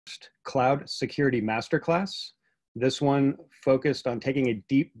Cloud Security Masterclass. This one focused on taking a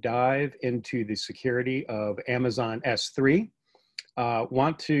deep dive into the security of Amazon S3.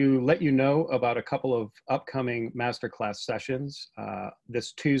 Want to let you know about a couple of upcoming masterclass sessions.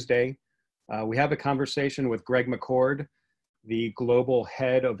 This Tuesday, we have a conversation with Greg McCord, the global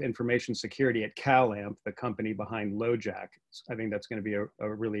head of information security at CalAmp, the company behind LoJack. I think that's going to be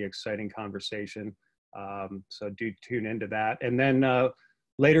a really exciting conversation. So do tune into that. And then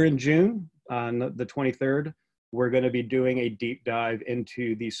later in June, on the 23rd, we're going to be doing a deep dive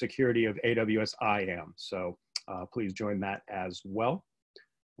into the security of AWS IAM. So please join that as well.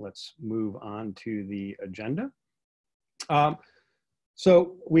 Let's move on to the agenda.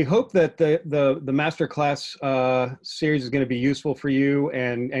 So we hope that the masterclass series is going to be useful for you,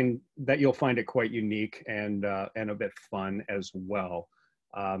 and that you'll find it quite unique and a bit fun as well.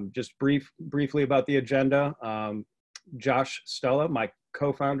 Just briefly about the agenda. Josh Stella, my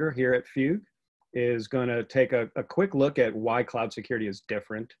co-founder here at Fugue, is going to take a quick look at why cloud security is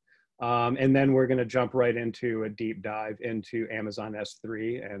different. And then we're going to jump right into a deep dive into Amazon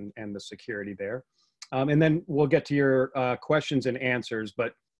S3 and the security there. And then we'll get to your questions and answers.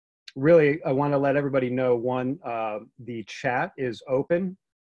 But really, I want to let everybody know, one, the chat is open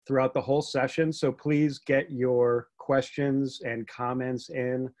throughout the whole session. So please get your questions and comments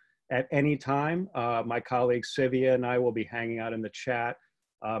in at any time. My colleague Sivia and I will be hanging out in the chat,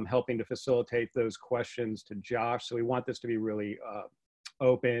 helping to facilitate those questions to Josh. So we want this to be really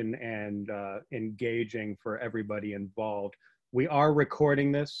open and engaging for everybody involved. We are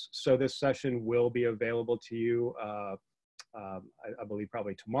recording this, so this session will be available to you, I believe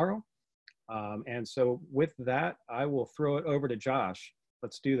probably tomorrow. And so with that, I will throw it over to Josh.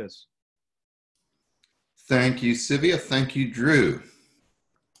 Let's do this. Thank you, Sivia. Thank you, Drew.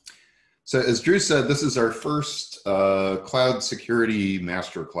 So as Drew said, this is our first cloud security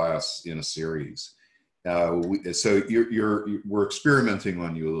masterclass in a series. So we're experimenting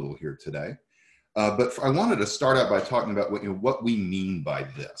on you a little here today. But I wanted to start out by talking about what we mean by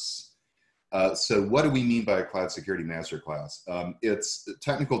this. So what do we mean by a cloud security masterclass? It's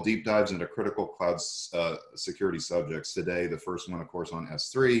technical deep dives into critical cloud security subjects. Today, the first one, of course, on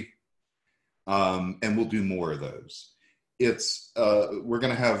S3, and we'll do more of those. We're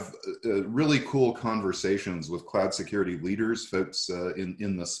going to have really cool conversations with cloud security leaders, folks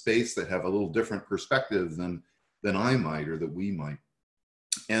in the space that have a little different perspective than I might or that we might.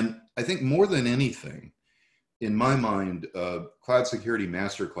 And I think more than anything, in my mind, Cloud Security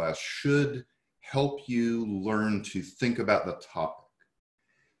Masterclass should help you learn to think about the topic.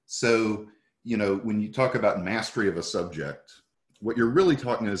 So, when you talk about mastery of a subject, what you're really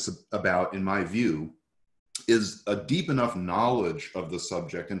talking about, in my view, is a deep enough knowledge of the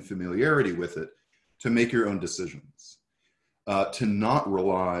subject and familiarity with it to make your own decisions, to not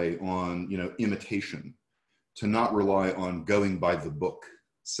rely on, imitation, to not rely on going by the book.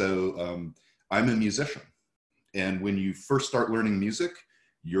 So I'm a musician, and when you first start learning music,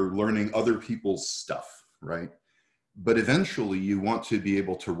 you're learning other people's stuff, right? But eventually you want to be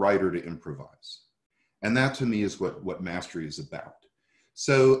able to write or to improvise. And that to me is what mastery is about.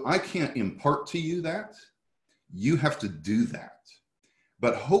 So I can't impart to you that. You have to do that.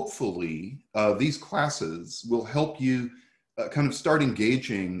 But hopefully these classes will help you kind of start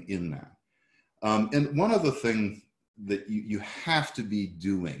engaging in that. And one other thing that you have to be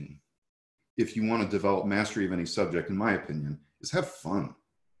doing if you want to develop mastery of any subject, in my opinion, is have fun.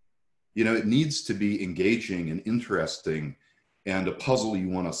 It needs to be engaging and interesting and a puzzle you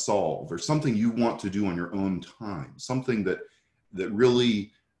want to solve or something you want to do on your own time, something that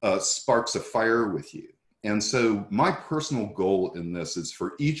really sparks a fire with you. And so my personal goal in this is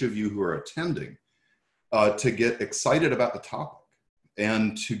for each of you who are attending to get excited about the topic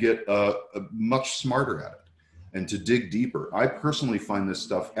and to get much smarter at it and to dig deeper. I personally find this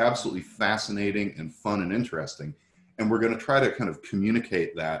stuff absolutely fascinating and fun and interesting. And we're going to try to kind of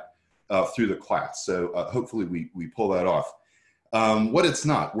communicate that through the class. So hopefully we pull that off. What it's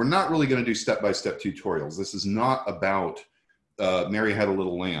not, we're not really going to do step-by-step tutorials. This is not about Mary Had a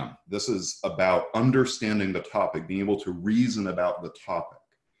Little Lamb. This is about understanding the topic, being able to reason about the topic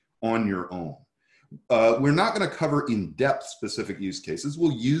on your own. We're not going to cover in-depth specific use cases.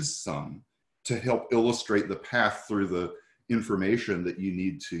 We'll use some to help illustrate the path through the information that you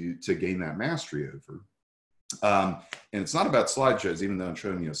need to gain that mastery over. And it's not about slideshows, even though I'm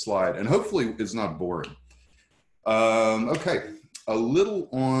showing you a slide. And hopefully it's not boring. Okay, a little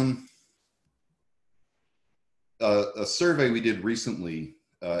on a survey we did recently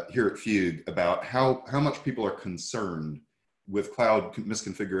here at Fugue about how much people are concerned with cloud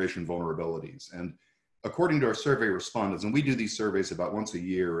misconfiguration vulnerabilities. And according to our survey respondents, and we do these surveys about once a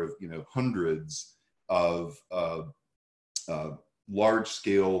year of, hundreds of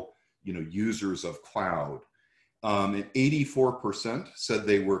large-scale, users of cloud. And 84% said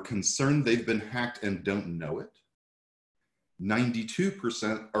they were concerned they've been hacked and don't know it.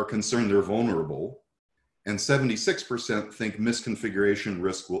 92% are concerned they're vulnerable. And 76% think misconfiguration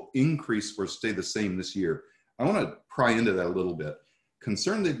risk will increase or stay the same this year. I want to pry into that a little bit.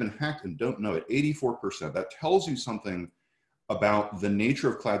 Concerned they've been hacked and don't know it, 84%. That tells you something about the nature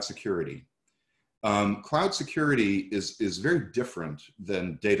of cloud security. Cloud security is very different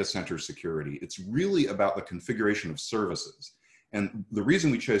than data center security. It's really about the configuration of services. And the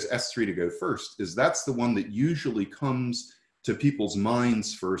reason we chose S3 to go first is that's the one that usually comes to people's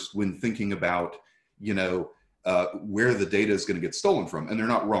minds first when thinking about, where the data is going to get stolen from. And they're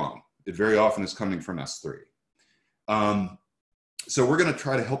not wrong. It very often is coming from S3. So we're going to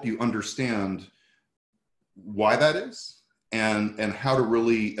try to help you understand why that is and how to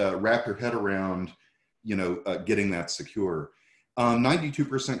really wrap your head around, getting that secure.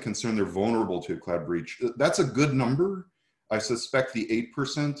 92% concerned they're vulnerable to a cloud breach. That's a good number. I suspect the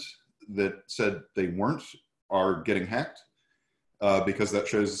 8% that said they weren't are getting hacked because that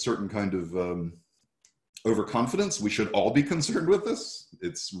shows a certain kind of overconfidence. We should all be concerned with this.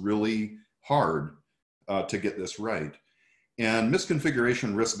 It's really hard to get this right. And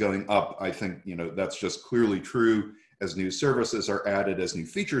misconfiguration risk going up, I think, that's just clearly true as new services are added, as new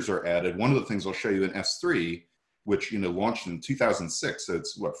features are added. One of the things I'll show you in S3, which, launched in 2006, so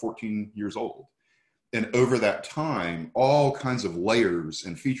it's 14 years old. And over that time, all kinds of layers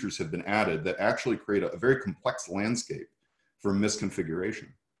and features have been added that actually create a very complex landscape for misconfiguration.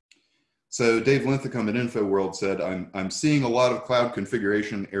 So Dave Linthicum at InfoWorld said, I'm seeing a lot of cloud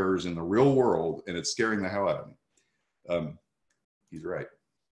configuration errors in the real world, and it's scaring the hell out of me. He's right.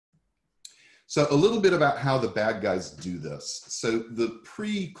 So a little bit about how the bad guys do this. So the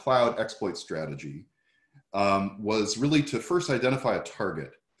pre-cloud exploit strategy was really to first identify a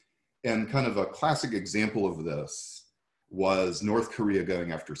target. And kind of a classic example of this was North Korea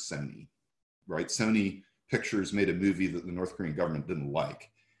going after Sony, right? Sony Pictures made a movie that the North Korean government didn't like.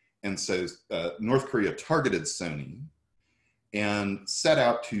 And so North Korea targeted Sony and set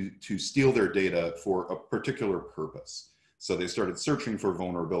out to steal their data for a particular purpose. So they started searching for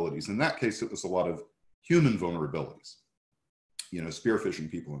vulnerabilities. In that case, it was a lot of human vulnerabilities, spear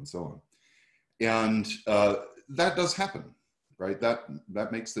phishing people and so on. And that does happen, right?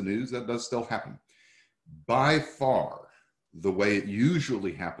 That makes the news. That does still happen. By far, the way it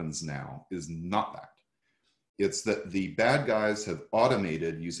usually happens now is not that. It's that the bad guys have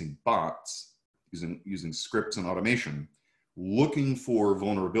automated using bots, using scripts and automation, looking for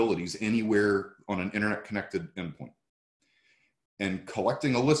vulnerabilities anywhere on an internet-connected endpoint, and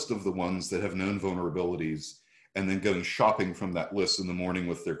collecting a list of the ones that have known vulnerabilities, and then going shopping from that list in the morning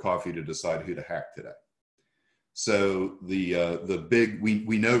with their coffee to decide who to hack today. So the big,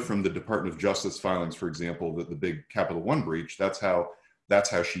 we know from the Department of Justice filings, for example, that the big Capital One breach, that's how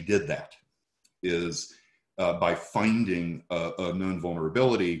she did that, is by finding a known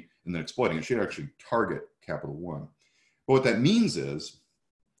vulnerability and then exploiting it. She'd actually target Capital One. But what that means is,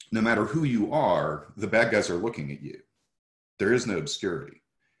 no matter who you are, the bad guys are looking at you. There is no obscurity.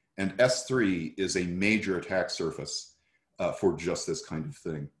 And S3 is a major attack surface for just this kind of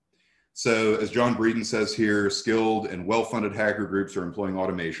thing. So as John Breeden says here, skilled and well-funded hacker groups are employing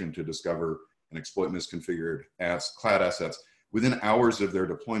automation to discover and exploit misconfigured cloud assets within hours of their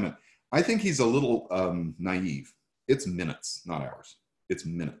deployment. I think he's a little naive. It's minutes, not hours. It's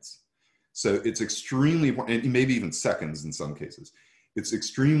minutes. So it's extremely important, and maybe even seconds in some cases. It's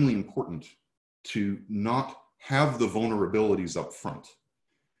extremely important to not have the vulnerabilities up front,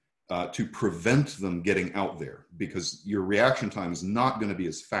 to prevent them getting out there, because your reaction time is not going to be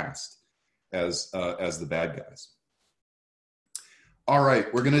as fast as the bad guys. All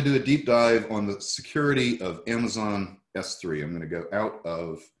right, we're going to do a deep dive on the security of Amazon S3. I'm going to go out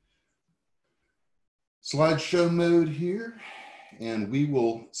of slideshow mode here, and we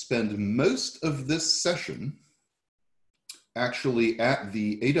will spend most of this session actually at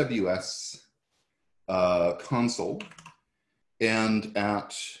the AWS console and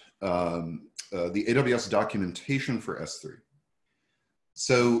at the AWS documentation for S3.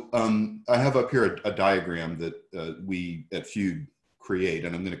 So I have up here a diagram that we at Feud create,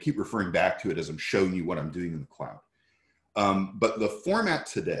 and I'm going to keep referring back to it as I'm showing you what I'm doing in the cloud. But the format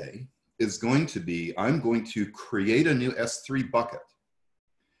today is going to be, I'm going to create a new S3 bucket.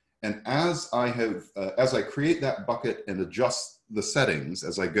 And as I create that bucket and adjust the settings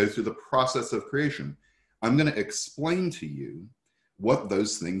as I go through the process of creation, I'm going to explain to you what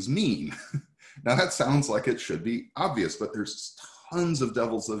those things mean. Now that sounds like it should be obvious, but there's tons of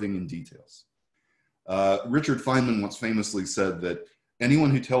devils living in details. Richard Feynman once famously said that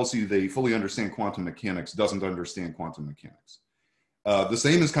anyone who tells you they fully understand quantum mechanics doesn't understand quantum mechanics. The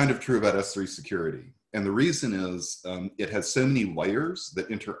same is kind of true about S3 security. And the reason is it has so many layers that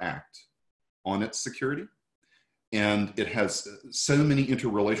interact on its security. And it has so many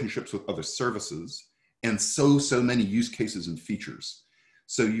interrelationships with other services and so many use cases and features.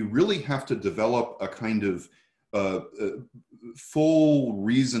 So you really have to develop a kind of full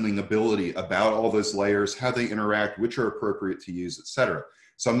reasoning ability about all those layers, how they interact, which are appropriate to use, et cetera.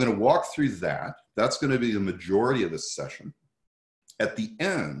 So I'm going to walk through that. That's going to be the majority of this session. At the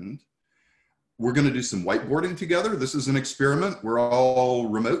end, we're going to do some whiteboarding together. This is an experiment. We're all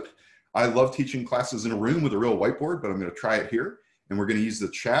remote. I love teaching classes in a room with a real whiteboard, but I'm going to try it here. And we're going to use the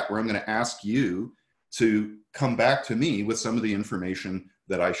chat where I'm going to ask you to come back to me with some of the information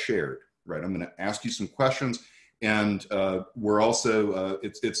that I shared, right? I'm going to ask you some questions. And we're also,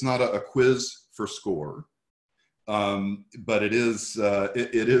 it's not a quiz for score, but it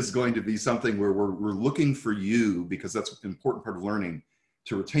is going to be something where we're looking for you, because that's an important part of learning,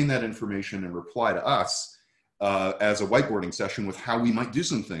 to retain that information and reply to us as a whiteboarding session with how we might do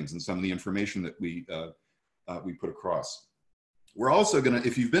some things and some of the information that we put across. We're also going to,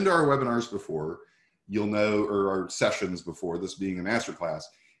 if you've been to our webinars before, you'll know, or our sessions before, this being a masterclass,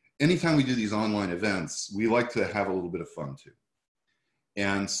 anytime we do these online events, we like to have a little bit of fun too.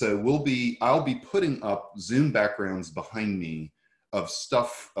 And so I'll be putting up Zoom backgrounds behind me of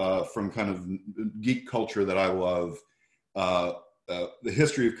stuff from kind of geek culture that I love, the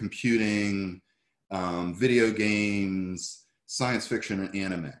history of computing, video games, science fiction, and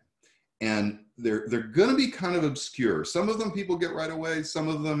anime. And they're going to be kind of obscure. Some of them people get right away. Some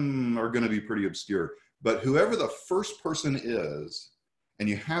of them are going to be pretty obscure. But whoever the first person is, and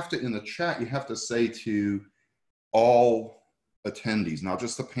you have to, in the chat, you have to say to all attendees, not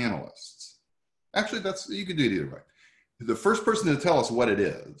just the panelists. Actually, you can do it either way. The first person to tell us what it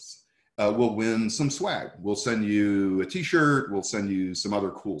is will win some swag. We'll send you a t-shirt. We'll send you some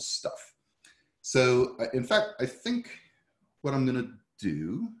other cool stuff. So in fact, I think what I'm going to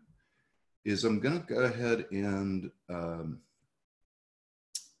do is I'm going to go ahead and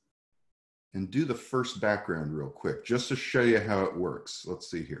do the first background real quick, just to show you how it works. Let's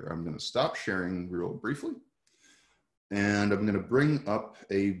see here. I'm going to stop sharing real briefly, and I'm going to bring up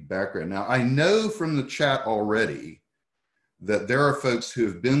a background. Now, I know from the chat already that there are folks who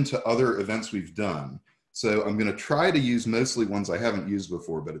have been to other events we've done. So I'm going to try to use mostly ones I haven't used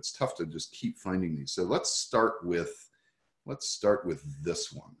before, but it's tough to just keep finding these. So let's start with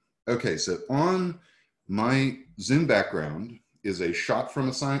this one. Okay, so on my Zoom background is a shot from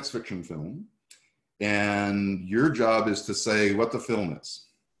a science fiction film, and your job is to say what the film is.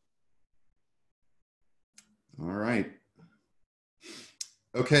 All right.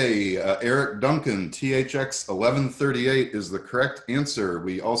 Okay, Eric Duncan, THX 1138 is the correct answer.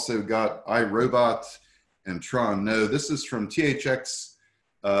 We also got iRobot and Tron. No, this is from THX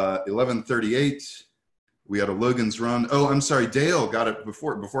 1138. We had a Logan's Run. Oh, I'm sorry, Dale got it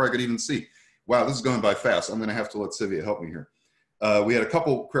before I could even see. Wow, this is going by fast. I'm gonna have to let Sivia help me here. We had a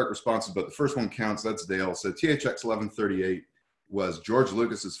couple correct responses, but the first one counts, that's Dale. So THX 1138 was George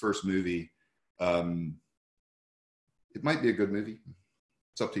Lucas's first movie. It might be a good movie.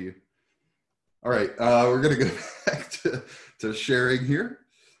 It's up to you. All right, we're gonna go back to sharing here.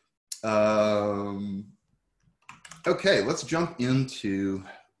 Okay, let's jump into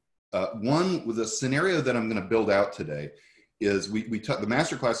one with a scenario that I'm gonna build out today is we took the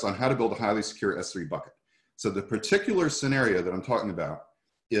masterclass on how to build a highly secure S3 bucket. So the particular scenario that I'm talking about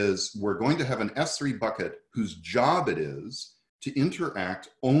is we're going to have an S3 bucket whose job it is to interact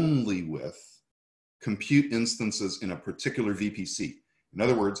only with compute instances in a particular VPC. In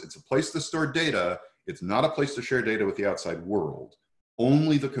other words, it's a place to store data. It's not a place to share data with the outside world.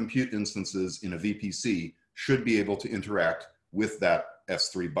 Only the compute instances in a VPC should be able to interact with that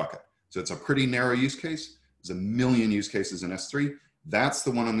S3 bucket. So it's a pretty narrow use case. There's a million use cases in S3. That's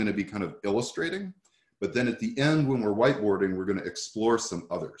the one I'm going to be kind of illustrating. But then at the end, when we're whiteboarding, we're going to explore some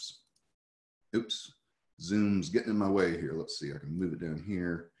others. Oops, Zoom's getting in my way here. Let's see, I can move it down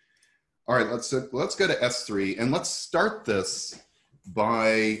here. All right, let's go to S3, and let's start this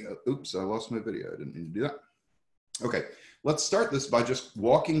by, oops, I lost my video. I didn't mean to do that. Okay, let's start this by just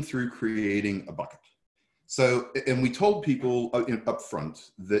walking through creating a bucket. So, and we told people up front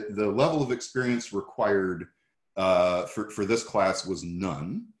that the level of experience required for this class was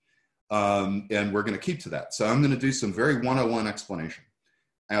none. And we're going to keep to that. So I'm going to do some very 101 explanation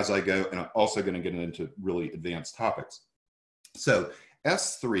as I go, and I'm also going to get into really advanced topics. So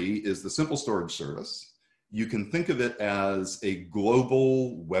S3 is the simple storage service. You can think of it as a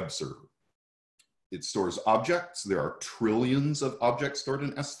global web server. It stores objects. There are trillions of objects stored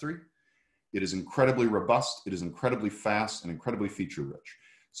in S3. It is incredibly robust. It is incredibly fast and incredibly feature rich.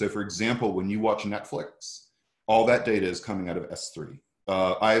 So for example, when you watch Netflix, all that data is coming out of S3.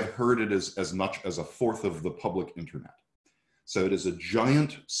 I've heard it is as much as a fourth of the public internet. So it is a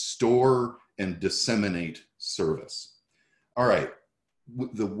giant store and disseminate service. All right,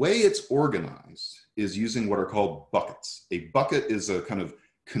 the way it's organized is using what are called buckets. A bucket is a kind of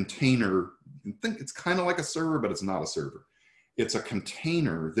container. You can think it's kind of like a server, but it's not a server. It's a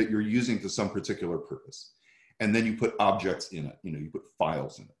container that you're using to some particular purpose. And then you put objects in it, you put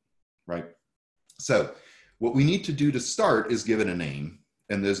files in it, right? So what we need to do to start is give it a name,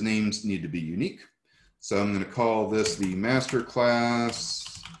 and those names need to be unique. So I'm going to call this the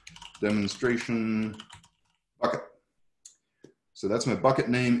Masterclass demonstration bucket. So that's my bucket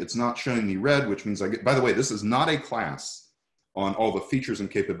name. It's not showing me red, which means I get, by the way, this is not a class on all the features and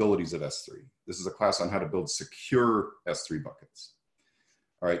capabilities of S3. This is a class on how to build secure S3 buckets.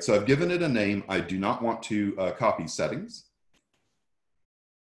 All right, so I've given it a name. I do not want to copy settings.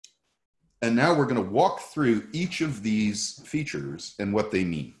 And now we're going to walk through each of these features and what they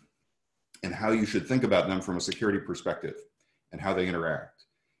mean and how you should think about them from a security perspective and how they interact.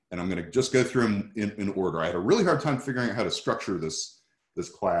 And I'm going to just go through them in order. I had a really hard time figuring out how to structure this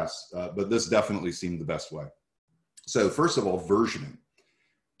class, but this definitely seemed the best way. So first of all, versioning.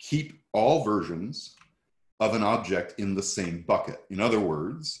 Keep all versions of an object in the same bucket. In other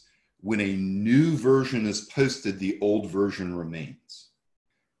words, when a new version is posted, the old version remains.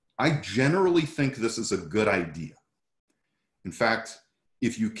 I generally think this is a good idea. In fact,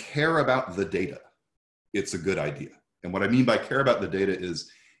 if you care about the data, it's a good idea. And what I mean by care about the data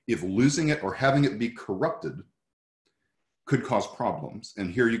is if losing it or having it be corrupted could cause problems.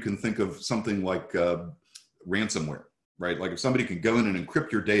 And here you can think of something like ransomware, right? Like if somebody can go in and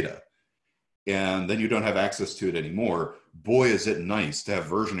encrypt your data and then you don't have access to it anymore, boy, is it nice to have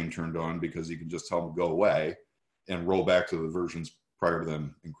versioning turned on because you can just tell them to go away and roll back to the versions prior to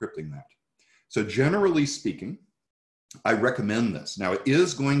them encrypting that. So generally speaking, I recommend this. Now it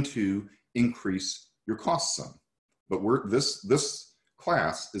is going to increase your costs some, but this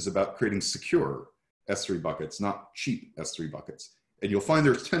class is about creating secure S3 buckets, not cheap S3 buckets. And you'll find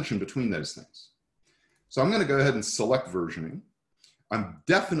there's tension between those things. So I'm going to go ahead and select versioning. I'm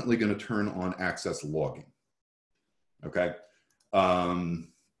definitely going to turn on access logging. Okay. Oh,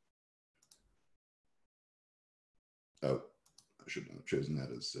 I should have chosen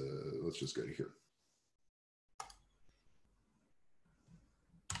that as, let's just go to here.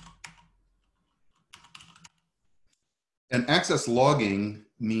 And access logging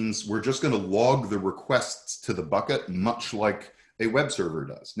means we're just going to log the requests to the bucket, much like a web server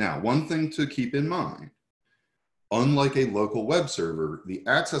does. Now, one thing to keep in mind, unlike a local web server, the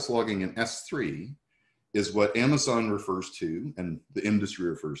access logging in S3 is what Amazon refers to and the industry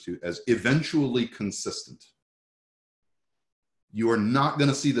refers to as eventually consistent. You are not going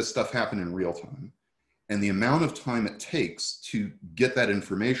to see this stuff happen in real time. And the amount of time it takes to get that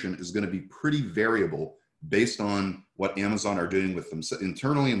information is going to be pretty variable based on what Amazon are doing with them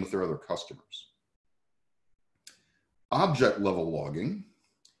internally and with their other customers. Object level logging,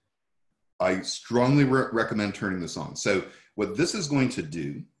 I strongly recommend turning this on. So what this is going to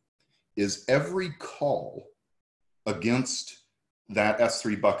do is every call against that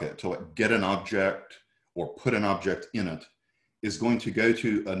S3 bucket to get an object or put an object in it is going to go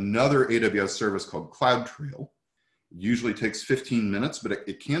to another AWS service called CloudTrail. It usually takes 15 minutes, but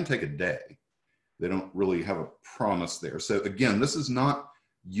it can take a day. They don't really have a promise there. So again, this is not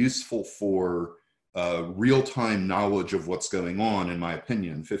useful for real-time knowledge of what's going on, in my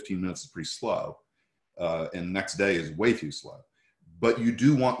opinion. 15 minutes is pretty slow, and next day is way too slow. But you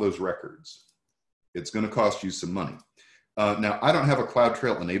do want those records. It's going to cost you some money. Now, I don't have a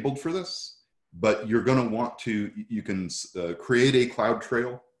CloudTrail enabled for this, but you're going to want to, you can create a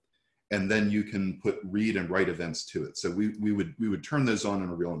CloudTrail, and then you can put read and write events to it. So we would turn those on in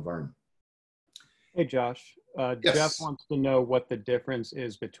a real environment. Hey, Josh. Yes. Jeff wants to know what the difference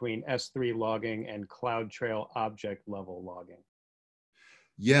is between S3 logging and CloudTrail object level logging.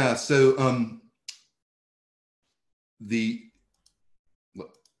 Yeah, so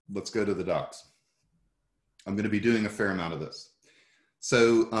let's go to the docs. I'm going to be doing a fair amount of this.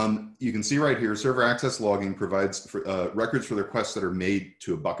 So you can see right here, server access logging provides records for the requests that are made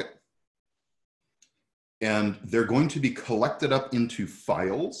to a bucket. And they're going to be collected up into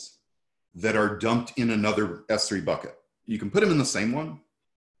files that are dumped in another S3 bucket. You can put them in the same one,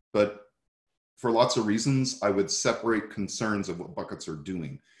 but for lots of reasons, I would separate concerns of what buckets are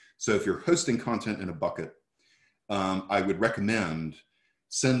doing. So if you're hosting content in a bucket, I would recommend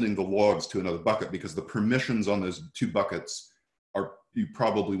sending the logs to another bucket, because the permissions on those two buckets you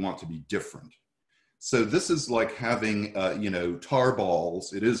probably want to be different. So this is like having,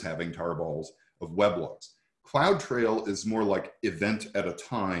 tarballs. It is having tarballs of web logs. CloudTrail is more like event at a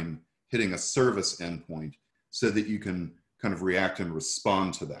time, hitting a service endpoint so that you can kind of react and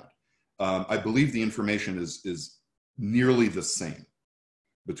respond to that. I believe the information is nearly the same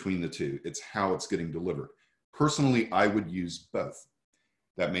between the two. It's how it's getting delivered. Personally, I would use both.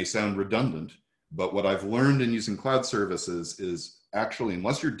 That may sound redundant, but what I've learned in using cloud services is actually,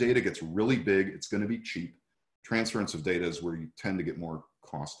 unless your data gets really big, it's going to be cheap. Transference of data is where you tend to get more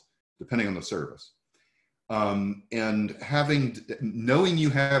cost, depending on the service. And knowing you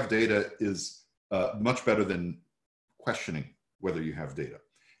have data is much better than questioning whether you have data.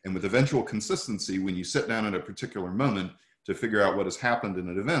 And with eventual consistency, when you sit down at a particular moment to figure out what has happened in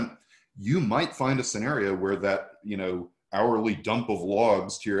an event, you might find a scenario where that, hourly dump of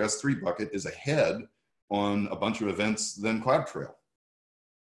logs to your S3 bucket is ahead on a bunch of events than CloudTrail.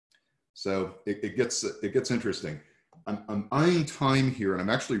 So it gets interesting. I'm eyeing time here, and I'm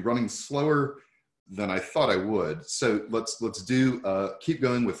actually running slower than I thought I would. So let's keep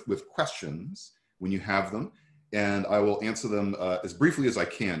going with questions when you have them, and I will answer them as briefly as I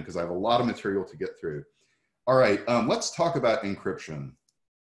can, because I have a lot of material to get through. All right, let's talk about encryption.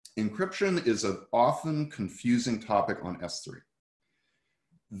 Encryption is an often confusing topic on S3.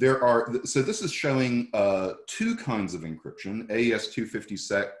 So this is showing two kinds of encryption: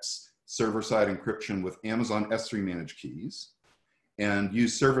 AES-256 server-side encryption with Amazon S3 managed keys, and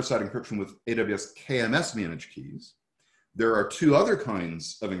use server-side encryption with AWS KMS managed keys. There are two other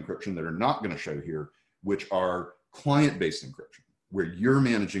kinds of encryption that are not going to show here, which are client-based encryption, where you're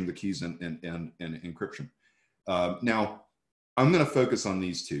managing the keys and encryption. Now, I'm going to focus on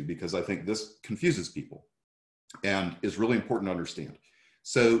these two because I think this confuses people and is really important to understand.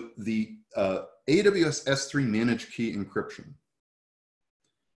 So the AWS S3 managed key encryption,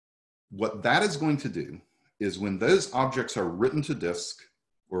 what that is going to do is when those objects are written to disk,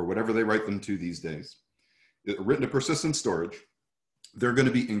 or whatever they write them to these days, written to persistent storage, they're going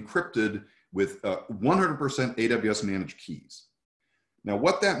to be encrypted with 100% AWS managed keys. Now,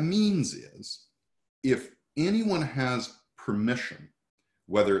 what that means is if anyone has permission,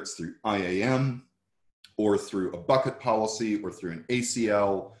 whether it's through IAM or through a bucket policy or through an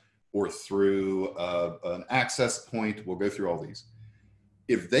ACL or through an access point, we'll go through all these.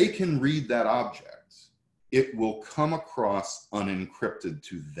 If they can read that object, it will come across unencrypted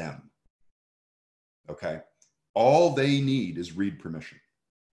to them, okay? All they need is read permission.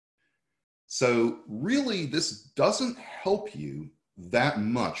 So really, this doesn't help you that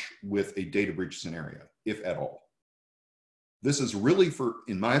much with a data breach scenario, if at all. This is really, for,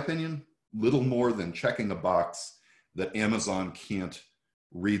 in my opinion, little more than checking a box that Amazon can't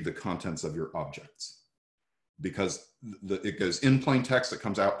read the contents of your objects, because it goes in plain text, it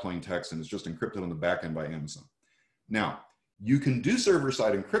comes out plain text, and it's just encrypted on the back end by Amazon. Now, you can do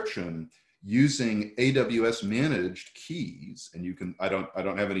server-side encryption using AWS managed keys, and you can, I don't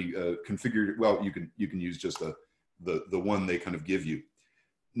have any configured, well, you can use just the one they kind of give you.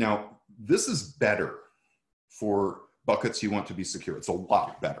 Now, this is better for buckets you want to be secure. It's a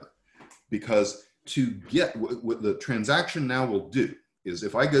lot better, because to get what the transaction now will do is,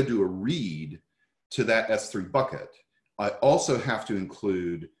 if I go do a read to that S3 bucket, I also have to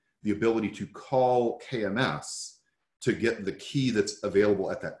include the ability to call KMS to get the key that's available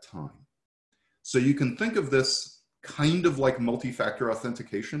at that time. So you can think of this kind of like multi-factor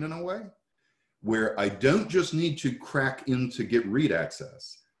authentication in a way, where I don't just need to crack in to get read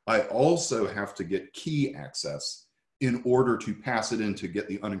access, I also have to get key access in order to pass it in to get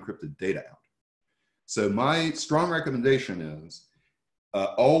the unencrypted data out. So my strong recommendation is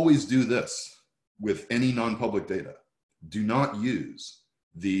always do this with any non-public data. Do not use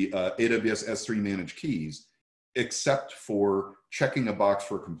the AWS S3 managed keys, except for checking a box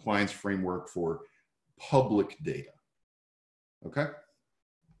for a compliance framework for public data, okay?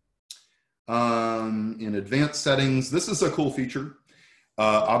 In advanced settings, this is a cool feature.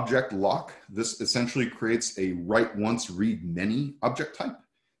 Object lock. This essentially creates a write once, read many object type.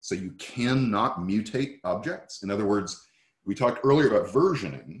 So you cannot mutate objects. In other words, we talked earlier about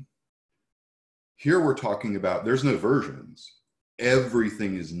versioning. Here we're talking about there's no versions.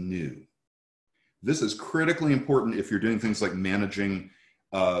 Everything is new. This is critically important if you're doing things like managing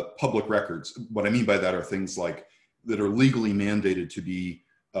public records. What I mean by that are things like that are legally mandated to be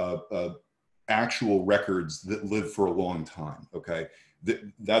actual records that live for a long time, okay?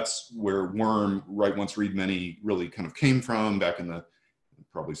 That's where worm, write once, read many really kind of came from back in the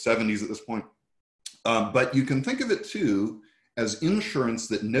probably 70s at this point. But you can think of it too as insurance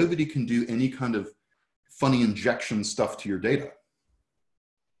that nobody can do any kind of funny injection stuff to your data,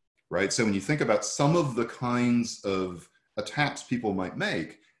 right? So when you think about some of the kinds of attacks people might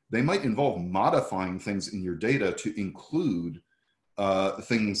make, they might involve modifying things in your data to include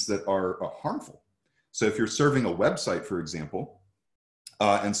things that are harmful. So if you're serving a website, for example,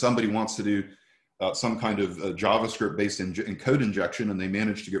 and somebody wants to do some kind of JavaScript-based code injection, and they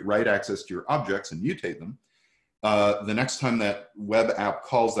manage to get write access to your objects and mutate them, the next time that web app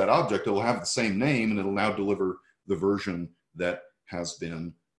calls that object, it'll have the same name, and it'll now deliver the version that has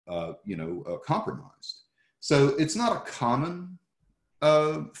been compromised. So it's not a common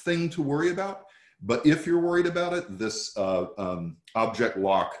thing to worry about, but if you're worried about it, this object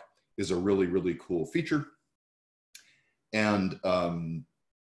lock is a really, really cool feature. And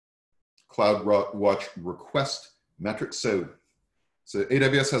CloudWatch request metrics. So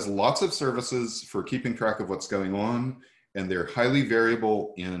AWS has lots of services for keeping track of what's going on, and they're highly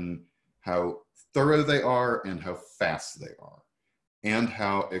variable in how thorough they are and how fast they are and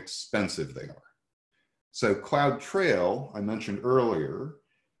how expensive they are. So CloudTrail, I mentioned earlier,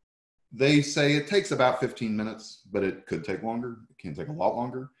 they say it takes about 15 minutes, but it could take longer. It can take a lot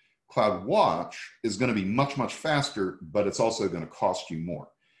longer. CloudWatch is going to be much, much faster, but it's also going to cost you more.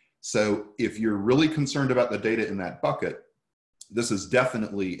 So if you're really concerned about the data in that bucket, this is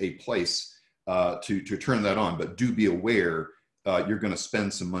definitely a place to turn that on, but do be aware you're going to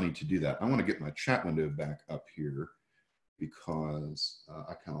spend some money to do that. I want to get my chat window back up here because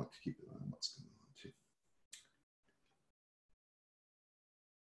I kind of like to keep it on what's going on too.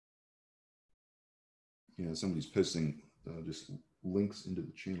 Yeah, somebody's posting just links into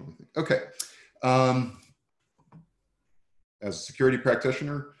the channel, I think. Okay. As a security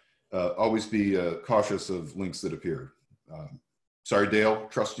practitioner, always be cautious of links that appear. Sorry, Dale,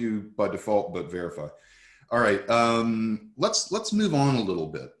 trust you by default, but verify. All right, let's move on a little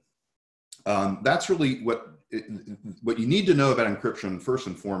bit. That's really what you need to know about encryption first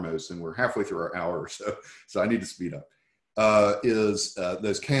and foremost, and we're halfway through our hour, so I need to speed up, is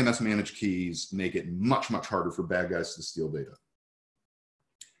those KMS managed keys make it much, much harder for bad guys to steal data.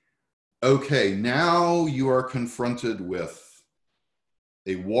 Okay, now you are confronted with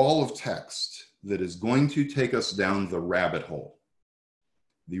a wall of text that is going to take us down the rabbit hole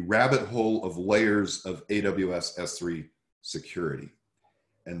of layers of AWS S3 security.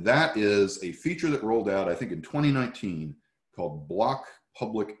 And that is a feature that rolled out, I think in 2019, called block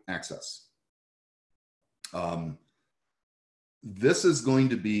public access. This is going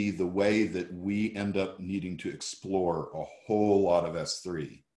to be the way that we end up needing to explore a whole lot of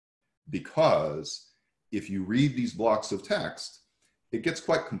S3, because if you read these blocks of text, it gets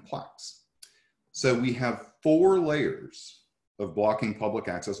quite complex. So we have 4 layers of blocking public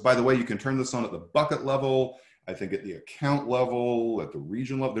access. By the way, you can turn this on at the bucket level, I think at the account level, at the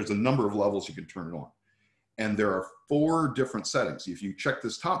region level. There's a number of levels you can turn it on. And there are 4 different settings. If you check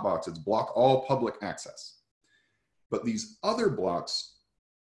this top box, it's block all public access. But these other blocks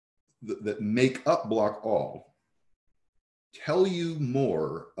that make up block all tell you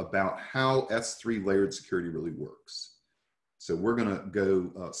more about how S3 layered security really works. So we're going to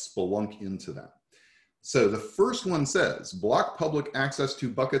go spelunk into that. So the first one says, block public access to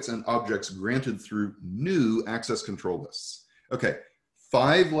buckets and objects granted through new access control lists. Okay,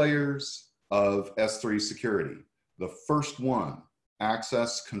 5 layers of S3 security. The first one,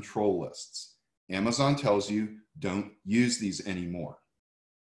 access control lists. Amazon tells you, don't use these anymore.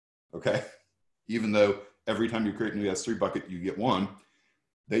 Okay, even though every time you create a new S3 bucket, you get one,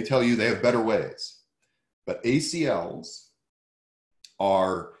 they tell you they have better ways. But ACLs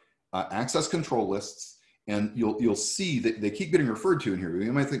are access control lists, and you'll see that they keep getting referred to in here.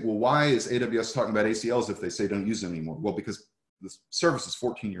 You might think, well, why is AWS talking about ACLs if they say don't use them anymore? Well, because the service is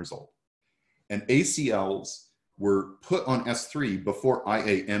 14 years old. And ACLs were put on S3 before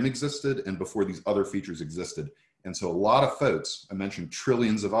IAM existed and before these other features existed. And so a lot of folks, I mentioned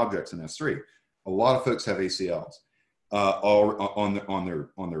trillions of objects in S3, a lot of folks have ACLs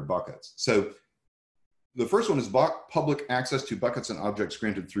on their buckets. So the first one is block public access to buckets and objects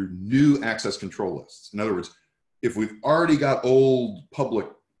granted through new access control lists. In other words, if we've already got old public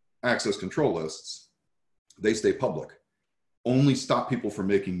access control lists, they stay public. Only stop people from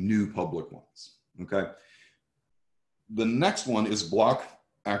making new public ones, okay? The next one is block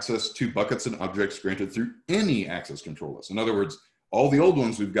access to buckets and objects granted through any access control list. In other words, all the old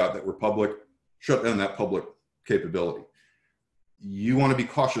ones we've got that were public, shut down that public capability. You want to be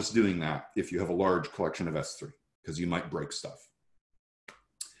cautious doing that if you have a large collection of S3, because you might break stuff.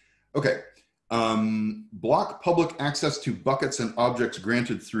 Okay. Block public access to buckets and objects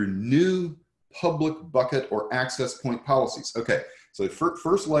granted through new public bucket or access point policies. Okay, so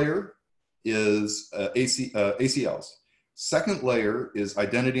first layer is ACLs. Second layer is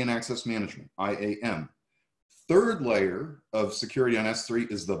identity and access management, IAM. Third layer of security on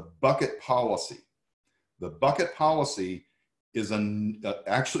S3 is the bucket policy. The bucket policy is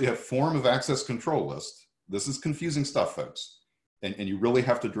actually a form of access control list. This is confusing stuff, folks, and you really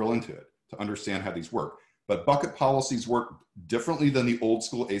have to drill into it to understand how these work. But bucket policies work differently than the old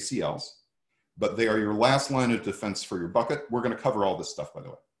school ACLs, but they are your last line of defense for your bucket. We're going to cover all this stuff, by the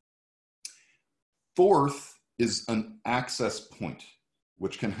way. Fourth is an access point,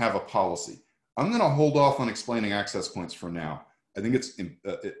 which can have a policy. I'm going to hold off on explaining access points for now. I think it's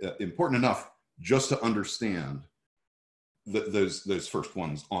important enough just to understand those first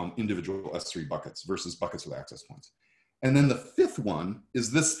ones on individual S3 buckets versus buckets with access points. And then the fifth one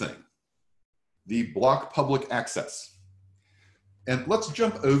is this thing, the block public access. And let's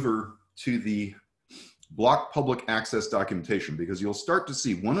jump over to the block public access documentation, because you'll start to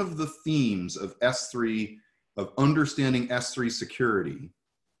see one of the themes of S3, of understanding S3 security,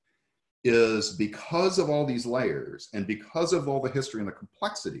 is because of all these layers and because of all the history and the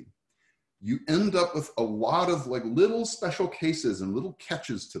complexity, you end up with a lot of like little special cases and little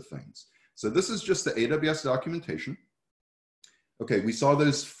catches to things. So this is just the AWS documentation. Okay, we saw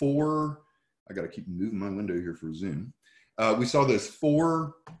those four, I gotta keep moving my window here for Zoom. We saw those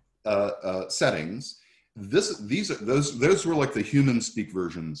four settings. Those were like the human speak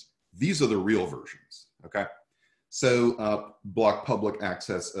versions. These are the real versions, okay? So block public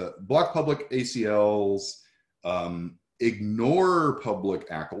access, block public ACLs, ignore public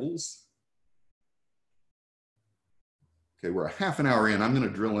ACLs. Okay, we're a half an hour in. I'm going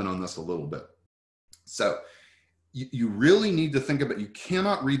to drill in on this a little bit. So you really need to think about, you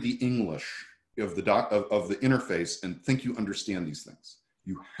cannot read the English of the interface and think you understand these things.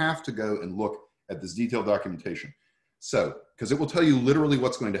 You have to go and look at this detailed documentation. So, because it will tell you literally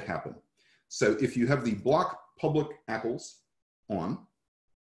what's going to happen. So if you have the block public ACLs on,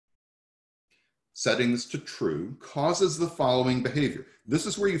 settings to true, causes the following behavior. This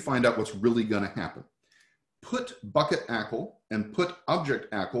is where you find out what's really going to happen. Put bucket ACL and put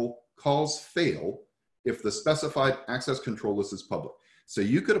object ACL calls fail if the specified access control list is public. So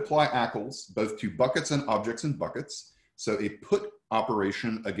you could apply ACLs both to buckets and objects in buckets. So a put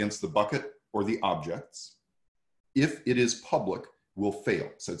operation against the bucket or the objects, if it is public, will fail.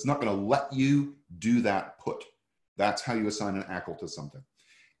 So it's not going to let you do that put. That's how you assign an ACL to something.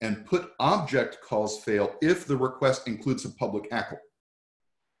 And put object calls fail if the request includes a public ACL.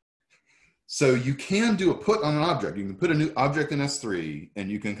 So you can do a put on an object. You can put a new object in S3 and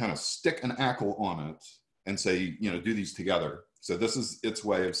you can kind of stick an ACL on it and say, you know, do these together. So this is its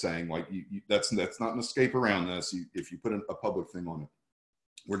way of saying, like, that's not an escape around this. If you put a public thing on it,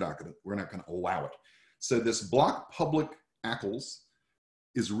 we're not going to allow it. So this block public ACLs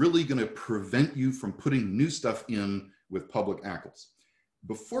is really going to prevent you from putting new stuff in with public ACLs.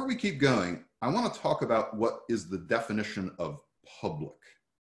 Before we keep going, I want to talk about what is the definition of public,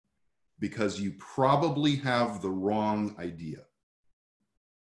 because you probably have the wrong idea.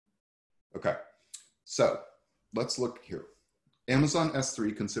 Okay, so let's look here. Amazon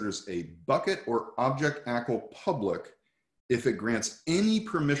S3 considers a bucket or object ACL public if it grants any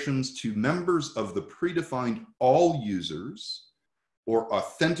permissions to members of the predefined all users or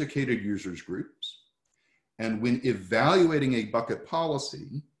authenticated users groups. And when evaluating a bucket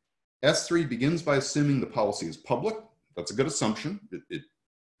policy, S3 begins by assuming the policy is public. That's a good assumption.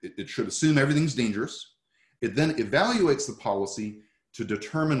 It should assume everything's dangerous. It then evaluates the policy to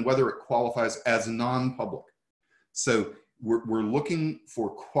determine whether it qualifies as non-public. So we're looking for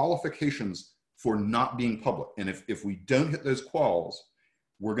qualifications for not being public. And if we don't hit those quals,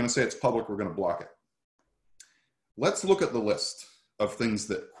 we're going to say it's public, we're going to block it. Let's look at the list of things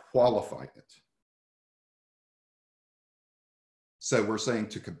that qualify it. So we're saying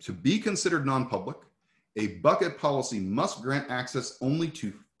to be considered non-public, a bucket policy must grant access only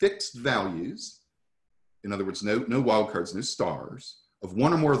to fixed values. In other words, no wildcards, no stars, of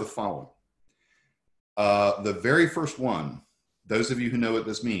one or more of the following. The very first one, those of you who know what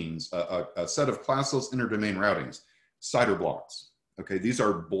this means, a set of classless interdomain routings, CIDR blocks. Okay, these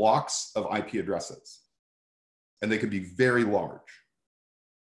are blocks of IP addresses, and they can be very large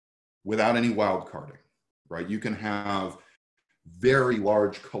without any wildcarding, right? You can have very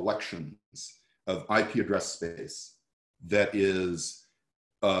large collections of IP address space that is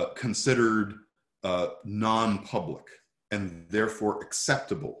considered non-public and therefore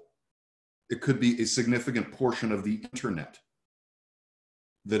acceptable. It could be a significant portion of the internet.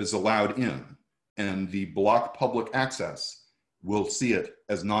 that is allowed in, and the block public access will see it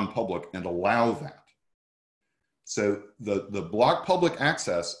as non-public and allow that. So the block public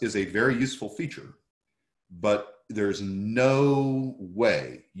access is a very useful feature, but there's no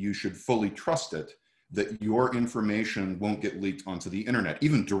way you should fully trust it that your information won't get leaked onto the internet,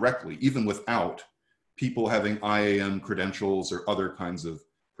 even directly, even without people having IAM credentials or other kinds of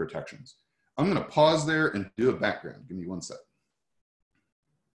protections. I'm going to pause there and do a background. Give me one sec.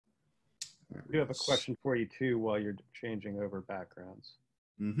 I do have a question for you too while you're changing over backgrounds.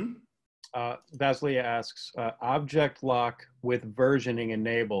 Mm-hmm. Vasily asks, object lock with versioning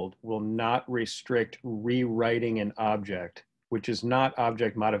enabled will not restrict rewriting an object, which is not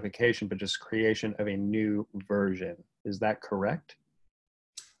object modification, but just creation of a new version. Is that correct?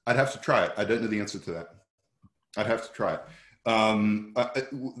 I'd have to try it. I don't know the answer to that. I'd have to try it.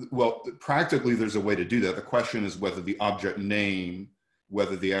 Well, practically there's a way to do that. The question is whether the object name,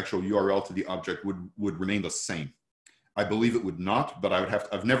 whether the actual URL to the object would remain the same. I believe it would not, but I would have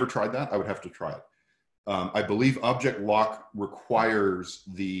to, I've never tried that. I would have to try it. I believe object lock requires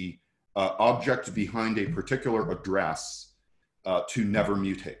the object behind a particular address to never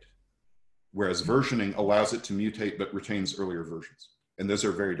mutate, whereas versioning allows it to mutate but retains earlier versions. And those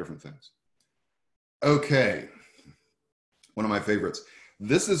are very different things. Okay, one of my favorites.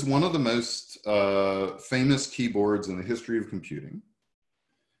 This is one of the most famous keyboards in the history of computing.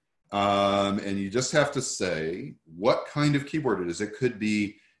 And you just have to say what kind of keyboard it is. It could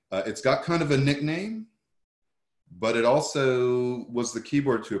be, it's got kind of a nickname, but it also was the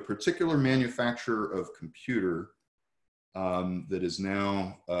keyboard to a particular manufacturer of computer that is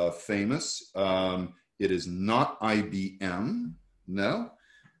now famous. It is not IBM, no.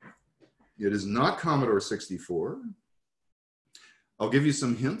 It is not Commodore 64. I'll give you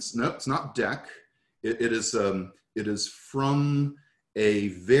some hints. No, it's not DEC. It is from a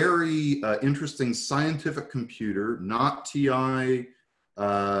very interesting scientific computer, not TI,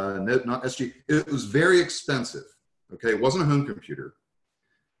 no, not SG. It was very expensive. Okay, it wasn't a home computer.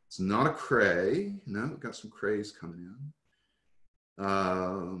 It's not a Cray. No, we've got some Crays coming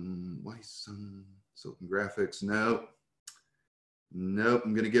in. Why some Silicon Graphics? No. Nope,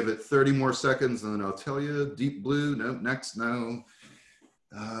 I'm gonna give it 30 more seconds and then I'll tell you. Deep Blue, no, next, no.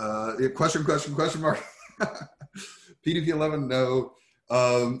 Question mark. PDP-11, no.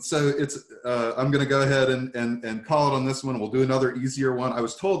 So it's, I'm gonna go ahead and call it on this one. We'll do another easier one. I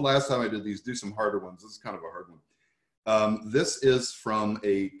was told last time I did these, do some harder ones. This is kind of a hard one. This is from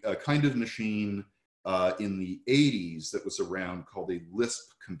a kind of machine in the 80s that was around called a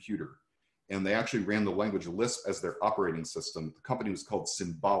Lisp computer. And they actually ran the language Lisp as their operating system. The company was called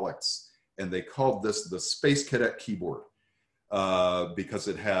Symbolics, and they called this the Space Cadet keyboard because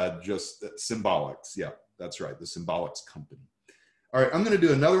it had just Symbolics. Yeah, that's right, the Symbolics company. All right, I'm going to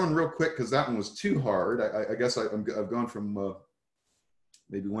do another one real quick because that one was too hard. I guess I've gone from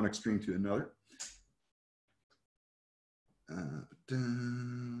maybe one extreme to another.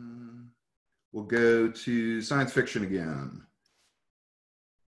 We'll go to science fiction again.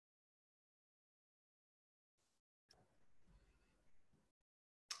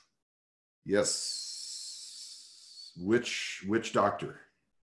 Yes. Which doctor?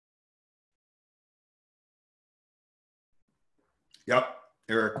 Yep,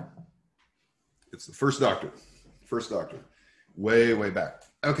 Eric. It's the first doctor. First doctor. Way, way back.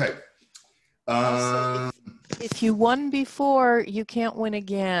 Okay. If you won before, you can't win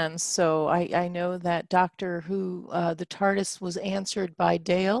again. So I know that Doctor Who, the TARDIS was answered by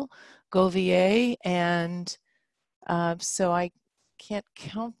Dale Gouvier, and so I can't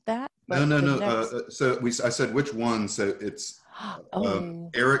count that. No. So I said which one. So it's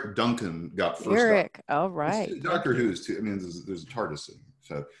Eric Duncan got first. Eric, all right. Doctor Who's too. I mean, there's a TARDIS thing.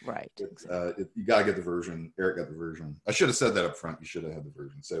 So right. You gotta get the version. Eric got the version. I should have said that up front. You should have had the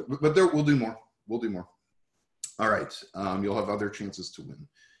version. So, but there, we'll do more. We'll do more. All right. You'll have other chances to win.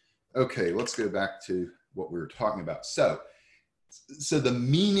 Okay, let's go back to what we were talking about. So the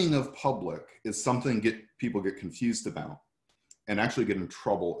meaning of public is something people get confused about and actually get in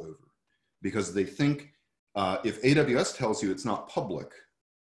trouble over because they think if AWS tells you it's not public,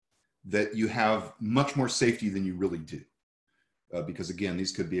 that you have much more safety than you really do. Because again,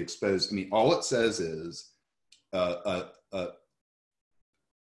 these could be exposed. I mean, all it says is a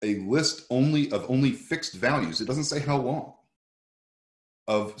list of only fixed values. It doesn't say how long,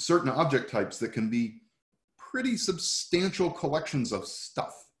 of certain object types that can be pretty substantial collections of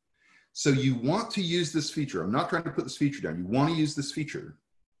stuff. So you want to use this feature. I'm not trying to put this feature down. You want to use this feature,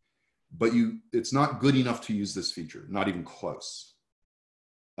 but it's not good enough to use this feature, not even close.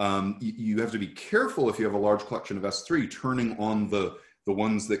 You have to be careful if you have a large collection of S3, turning on the the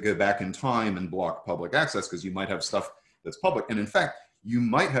ones that go back in time and block public access, because you might have stuff that's public. And in fact, you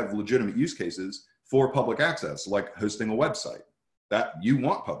might have legitimate use cases for public access, like hosting a website. That you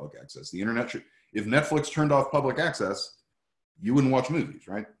want public access. The internet should, if Netflix turned off public access, you wouldn't watch movies,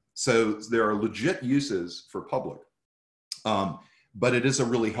 right? So there are legit uses for public. But it is a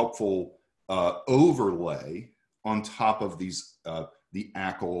really helpful overlay on top of these, the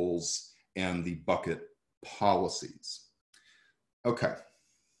ACLs and the bucket policies. Okay,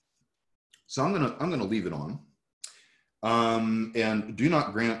 so I'm gonna leave it on. And do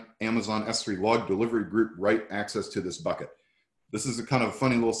not grant Amazon S3 log delivery group write access to this bucket. This is a kind of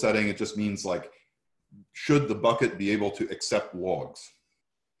funny little setting. It just means like, should the bucket be able to accept logs?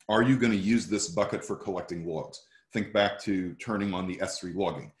 Are you going to use this bucket for collecting logs? Think back to turning on the S3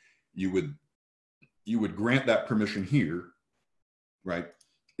 logging. You would grant that permission here, right?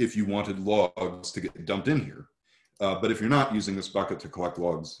 If you wanted logs to get dumped in here. But if you're not using this bucket to collect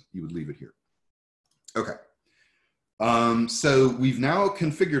logs, you would leave it here. Okay. So we've now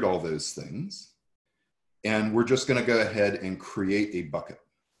configured all those things, and we're just going to go ahead and create a bucket.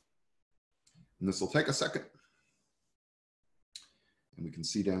 And this will take a second. And we can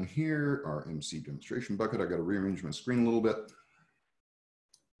see down here our MC demonstration bucket. I got to rearrange my screen a little bit.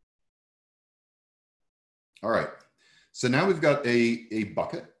 All right. So now we've got a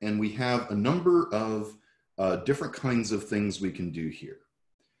bucket, and we have a number of different kinds of things we can do here.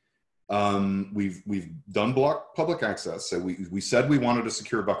 We've done block public access. So we said we wanted a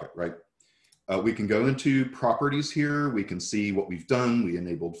secure bucket, right? We can go into properties here. We can see what we've done. We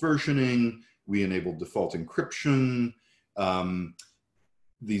enabled versioning. We enabled default encryption,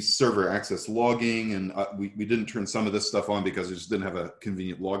 the server access logging, and we didn't turn some of this stuff on because we just didn't have a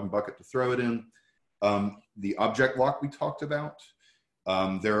convenient logging bucket to throw it in. The object lock we talked about.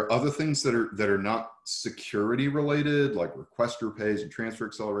 There are other things that are not security related, like requester pays and transfer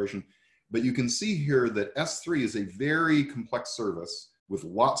acceleration. But you can see here that S3 is a very complex service with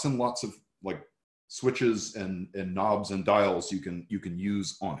lots and lots of like switches and knobs and dials you can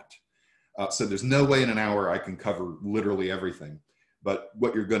use on it. So there's no way in an hour I can cover literally everything. But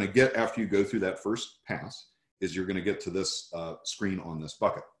what you're going to get after you go through that first pass is you're going to get to this screen on this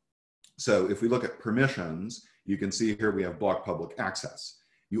bucket. So if we look at permissions, you can see here we have block public access.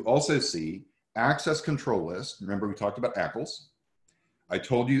 You also see access control list. Remember we talked about ACLs. I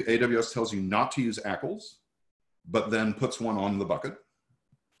told you AWS tells you not to use ACLs, but then puts one on the bucket.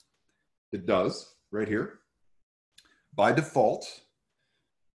 It does right here. By default,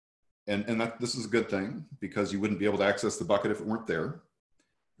 and this is a good thing because you wouldn't be able to access the bucket if it weren't there.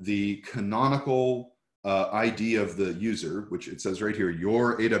 The canonical ID of the user, which it says right here,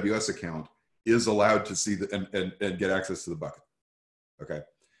 your AWS account is allowed to see and get access to the bucket. Okay.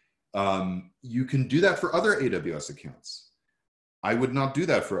 You can do that for other AWS accounts. I would not do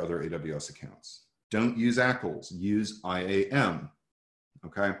that for other AWS accounts. Don't use ACLs, use IAM.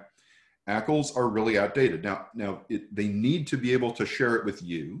 Okay. ACLs are really outdated. Now they need to be able to share it with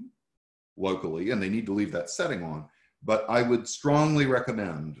you locally, and they need to leave that setting on. But I would strongly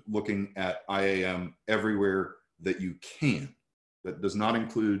recommend looking at IAM everywhere that you can. That does not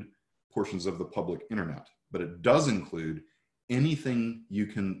include portions of the public internet, but it does include anything you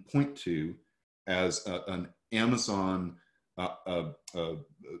can point to as an Amazon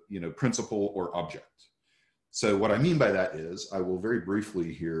principle or object. So what I mean by that is, I will very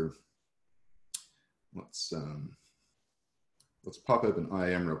briefly here, let's pop open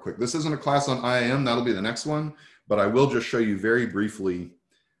IAM real quick. This isn't a class on IAM, that'll be the next one, but I will just show you very briefly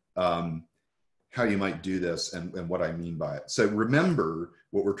how you might do this and what I mean by it. So remember,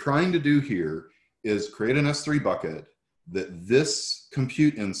 what we're trying to do here is create an S3 bucket that this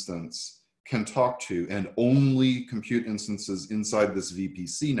compute instance can talk to, and only compute instances inside this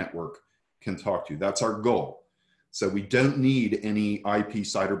VPC network can talk to. That's our goal. So we don't need any IP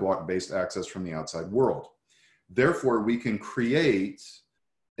CIDR block based access from the outside world. Therefore, we can create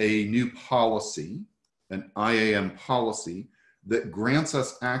a new policy, an IAM policy, that grants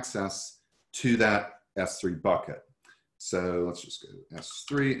us access to that S3 bucket. So let's just go to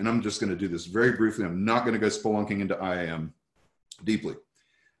S3, and I'm just going to do this very briefly. I'm not going to go spelunking into IAM deeply.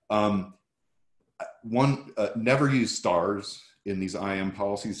 Never use stars in these IAM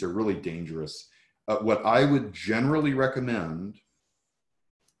policies. They're really dangerous. What I would generally recommend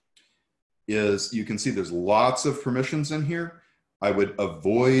is, you can see there's lots of permissions in here. I would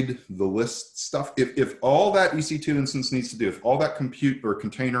avoid the list stuff. If all that EC2 instance needs to do, if all that compute or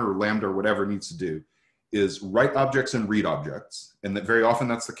container or Lambda or whatever needs to do is write objects and read objects, and that very often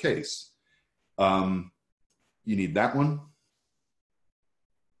that's the case, you need that one.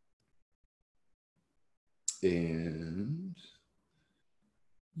 And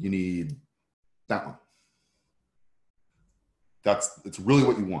you need that one. It's really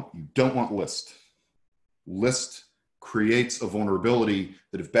what you want. You don't want list. List creates a vulnerability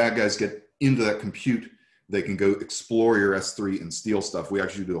that if bad guys get into that compute, they can go explore your S3 and steal stuff. We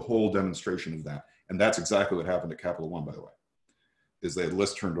actually do a whole demonstration of that. And that's exactly what happened at Capital One, by the way, is they had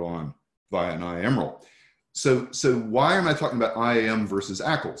list turned on via an IAM role. So why am I talking about IAM versus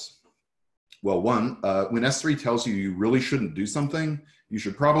ACLs? Well, one, when S3 tells you you really shouldn't do something, you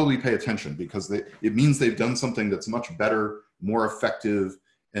should probably pay attention, because it means they've done something that's much better, more effective,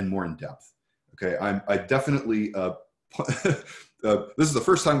 and more in depth. Okay, I definitely, this is the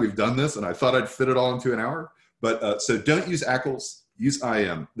first time we've done this, and I thought I'd fit it all into an hour. But so don't use ACLs, use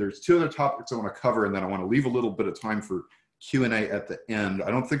IAM. There's two other topics I want to cover, and then I want to leave a little bit of time for Q&A at the end. I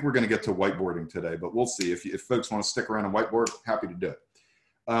don't think we're going to get to whiteboarding today, but we'll see. If folks want to stick around and whiteboard, happy to do it.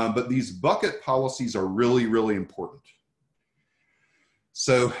 But these bucket policies are really, really important.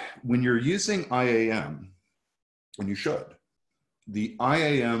 So when you're using IAM, and you should, the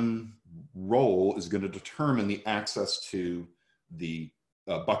IAM role is going to determine the access to the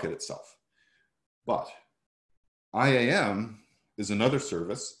bucket itself. But IAM is another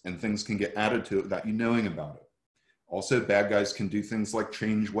service, and things can get added to it without you knowing about it. Also, bad guys can do things like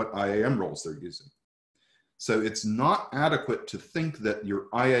change what IAM roles they're using. So it's not adequate to think that your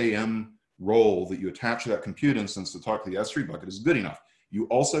IAM role that you attach to that compute instance to talk to the S3 bucket is good enough. You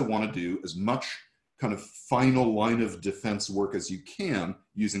also want to do as much kind of final line of defense work as you can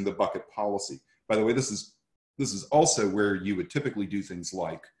using the bucket policy. By the way, this is also where you would typically do things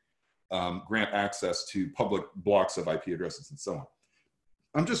like grant access to public blocks of IP addresses and so on.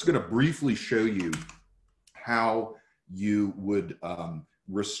 I'm just going to briefly show you how you would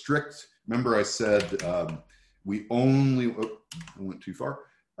restrict. Remember I said we only, I went too far.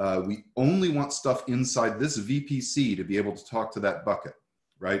 We only want stuff inside this VPC to be able to talk to that bucket,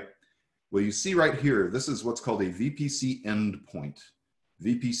 right? Well, you see right here, this is what's called a VPC endpoint.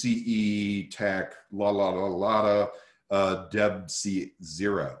 VPCE TAC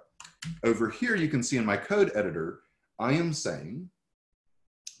debc0. Over here, you can see in my code editor, I am saying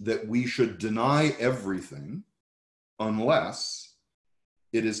that we should deny everything unless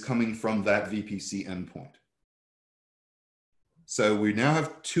it is coming from that VPC endpoint. So we now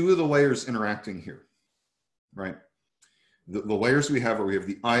have two of the layers interacting here, right? The layers we have are, we have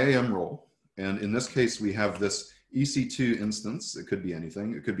the IAM role, and in this case, we have this EC2 instance, it could be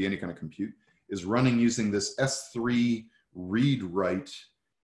anything, it could be any kind of compute, is running using this S3 read-write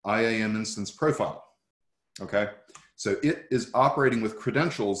IAM instance profile, okay? So it is operating with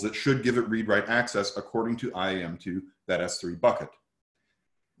credentials that should give it read-write access according to IAM to that S3 bucket.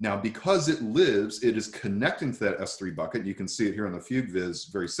 Now, because it is connecting to that S3 bucket, you can see it here on the Fugue viz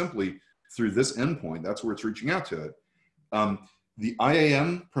very simply through this endpoint, that's where it's reaching out to it. The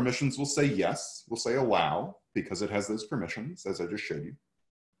IAM permissions will say yes, will say allow, because it has those permissions, as I just showed you.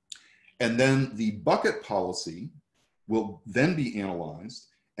 And then the bucket policy will then be analyzed,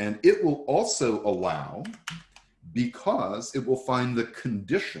 and it will also allow, because it will find the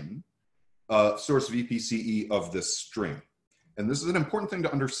condition source VPCE of this string. And this is an important thing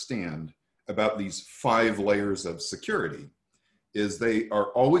to understand about these 5 layers of security, is they are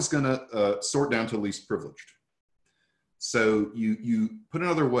always going to sort down to least privileged. So you put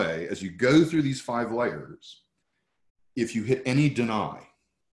another way, as you go through these 5 layers, if you hit any deny,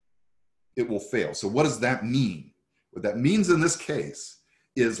 it will fail. So what does that mean? What that means in this case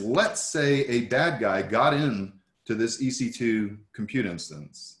is, let's say a bad guy got in to this EC2 compute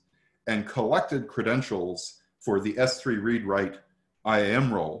instance and collected credentials for the S3 read-write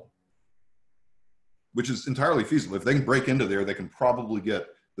IAM role, which is entirely feasible. If they can break into there, they can probably get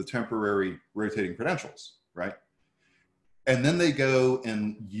the temporary rotating credentials, right? And then they go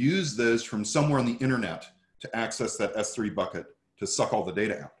and use those from somewhere on the internet to access that S3 bucket to suck all the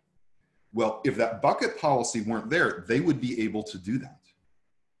data out. Well, if that bucket policy weren't there, they would be able to do that.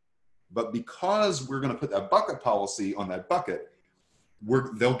 But because we're going to put that bucket policy on that bucket,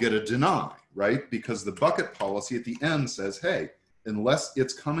 they'll get a deny, right? Because the bucket policy at the end says, hey, unless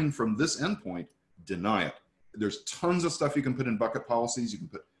it's coming from this endpoint, deny it. There's tons of stuff you can put in bucket policies. You can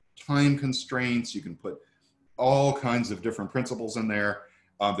put time constraints. You can put all kinds of different principles in there.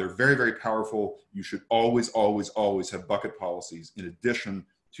 They're very, very powerful. You should always, always, always have bucket policies in addition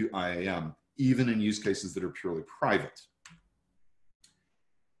to IAM, even in use cases that are purely private.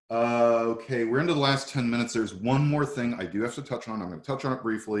 Okay, we're into the last 10 minutes. There's one more thing I do have to touch on. I'm going to touch on it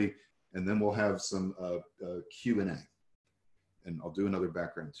briefly, and then we'll have some Q&A. And I'll do another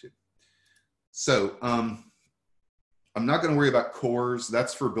background too. So I'm not going to worry about cores.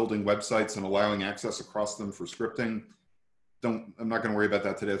 That's for building websites and allowing access across them for scripting. I'm not going to worry about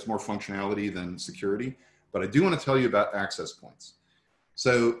that today. It's more functionality than security, but I do want to tell you about access points.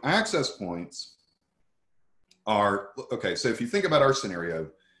 So access points are, okay, so if you think about our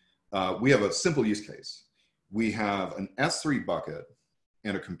scenario, we have a simple use case. We have an S3 bucket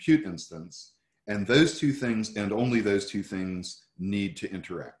and a compute instance, and those two things, and only those two things, need to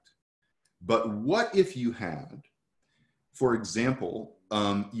interact. But what if you had, for example,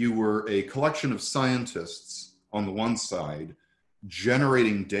 you were a collection of scientists on the one side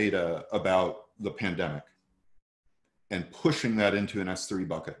generating data about the pandemic and pushing that into an S3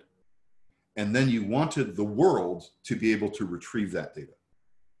 bucket. And then you wanted the world to be able to retrieve that data.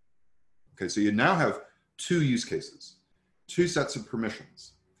 Okay, so you now have two use cases, two sets of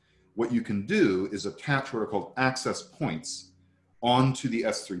permissions. What you can do is attach what are called access points onto the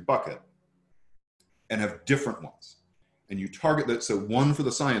S3 bucket and have different ones. And you target that, so one for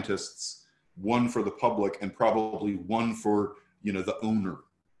the scientists, one for the public, and probably one for, you know, the owner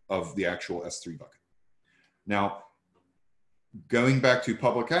of the actual S3 bucket. Now, going back to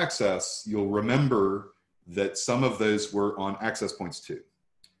public access, you'll remember that some of those were on access points too.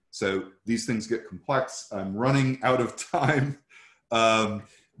 So these things get complex. I'm running out of time.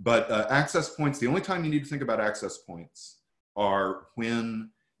 But access points, the only time you need to think about access points are when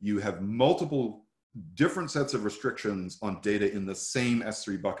you have multiple different sets of restrictions on data in the same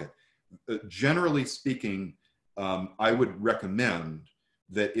S3 bucket. Generally speaking, I would recommend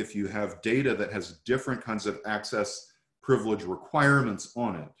that if you have data that has different kinds of access privilege requirements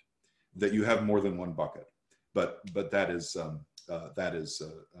on it, that you have more than one bucket. But that is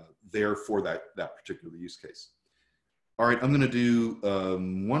there for that particular use case. All right, I'm going to do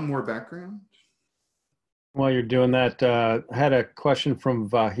one more background. While you're doing that, I had a question from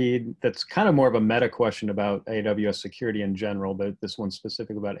Vahid that's kind of more of a meta question about AWS security in general, but this one's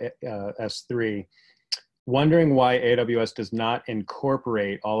specific about S3. Wondering why AWS does not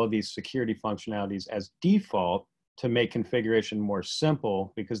incorporate all of these security functionalities as default to make configuration more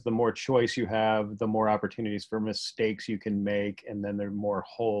simple, because the more choice you have, the more opportunities for mistakes you can make, and then there are more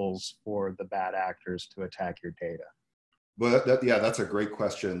holes for the bad actors to attack your data. Well, yeah, that's a great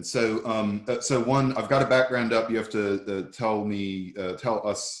question. So, so one, I've got a background up. You have to tell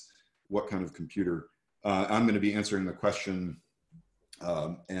us what kind of computer. I'm going to be answering the question,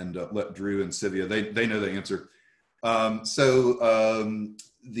 and let Drew and Sivia, they know the answer.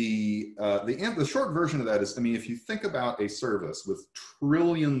 The short version of that is, I mean, if you think about a service with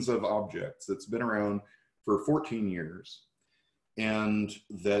trillions of objects that's been around for 14 years, and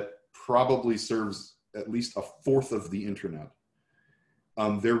that probably serves at least a fourth of the internet,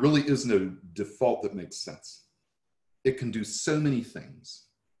 there really is no default that makes sense. It can do so many things.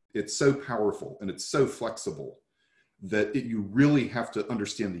 It's so powerful and it's so flexible that you really have to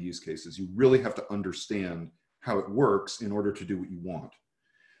understand the use cases. You really have to understand how it works in order to do what you want.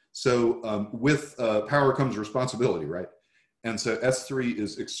 So with power comes responsibility, right? And so S3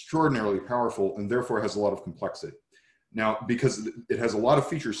 is extraordinarily powerful and therefore has a lot of complexity. Now, because it has a lot of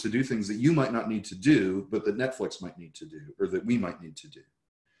features to do things that you might not need to do, but that Netflix might need to do, or that we might need to do.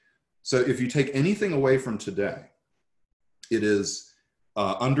 So if you take anything away from today, it is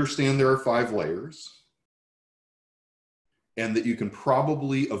understand there are 5 layers, and that you can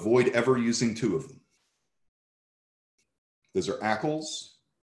probably avoid ever using 2 of them. Those are ACLs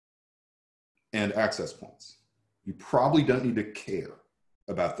and access points. You probably don't need to care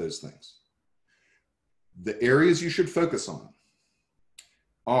about those things. The areas you should focus on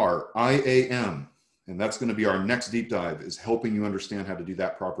are IAM, and that's going to be our next deep dive, is helping you understand how to do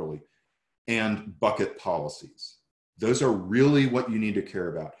that properly, and bucket policies. Those are really what you need to care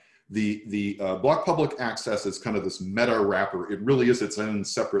about. The block public access is kind of this meta wrapper. It really is its own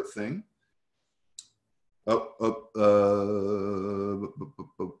separate thing. I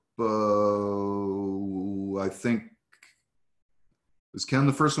think, is Ken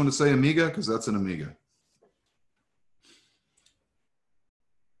the first one to say Amiga? Because that's an Amiga.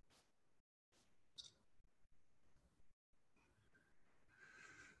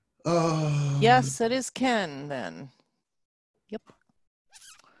 Yes, it is Ken then. Yep.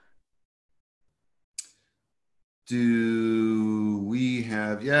 Do we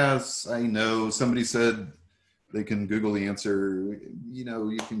have, yes, I know somebody said they can Google the answer. You know,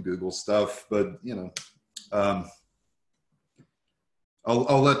 you can Google stuff, but you know,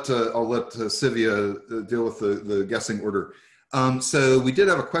 I'll let Sivia deal with the guessing order. So we did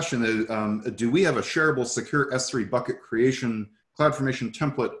have a question. Do we have a shareable secure S3 bucket creation CloudFormation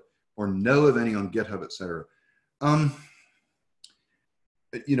template, or know of any on GitHub, et cetera?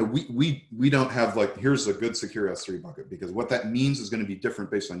 You know, we don't have like, here's a good secure S3 bucket, because what that means is going to be different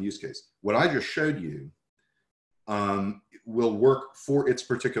based on use case. What I just showed you will work for its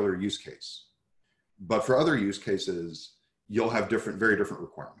particular use case. But for other use cases, you'll have very different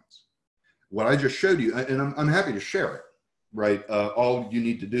requirements. What I just showed you, and I'm happy to share it, right? All you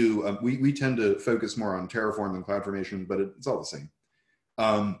need to do, we tend to focus more on Terraform and CloudFormation, but it's all the same.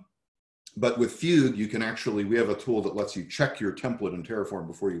 But with Fugue, you can actually, we have a tool that lets you check your template in Terraform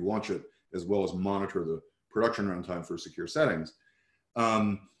before you launch it, as well as monitor the production runtime for secure settings.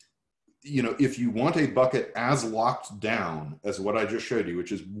 You know, if you want a bucket as locked down as what I just showed you,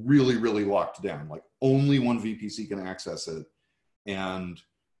 which is really, really locked down, like only one VPC can access it, and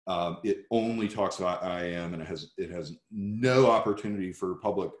it only talks about IAM, and it has no opportunity for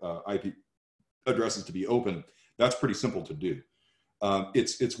public IP addresses to be open, that's pretty simple to do.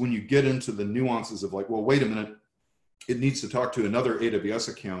 It's when you get into the nuances of like, well, wait a minute, it needs to talk to another AWS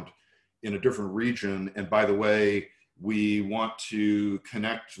account in a different region, and by the way, we want to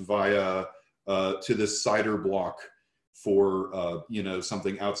connect via to this CIDR block for you know,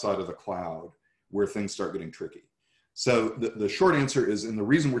 something outside of the cloud, where things start getting tricky. So the short answer is, and the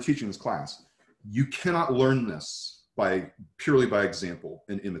reason we're teaching this class, you cannot learn this purely by example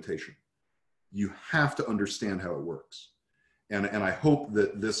and imitation. You have to understand how it works. And I hope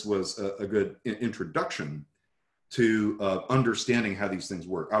that this was a good introduction to understanding how these things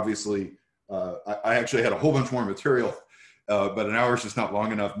work. Obviously, I actually had a whole bunch more material, but an hour is just not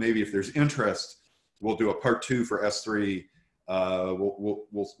long enough. Maybe if there's interest, we'll do a part 2 for S3.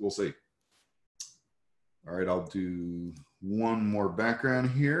 We'll see. All right, I'll do one more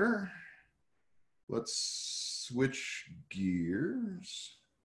background here. Let's switch gears.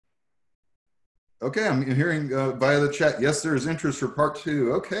 Okay, I'm hearing via the chat, yes, there is interest for part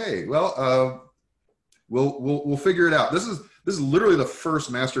 2. Okay, well, we'll figure it out. This is literally the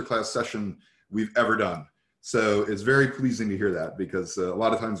first masterclass session we've ever done. So it's very pleasing to hear that, because a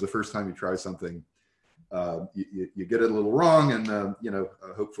lot of times the first time you try something, you get it a little wrong, and you know,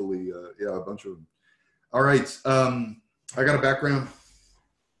 hopefully, yeah, a bunch of them. All right, I got a background.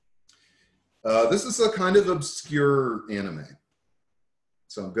 This is a kind of obscure anime,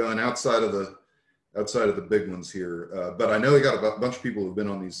 so I'm going outside of the big ones here. But I know we got a bunch of people who've been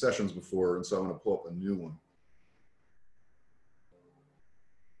on these sessions before, and so I'm going to pull up a new one.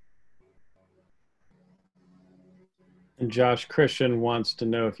 And Josh Christian wants to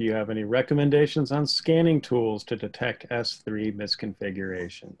know if you have any recommendations on scanning tools to detect S3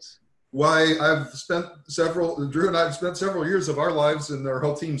 misconfigurations. Why, Drew and I have spent several years of our lives and our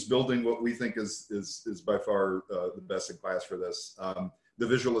whole team's building what we think is by far the best in class for this. The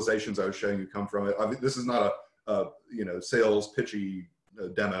visualizations I was showing you come from it. I mean, this is not a you know, sales pitchy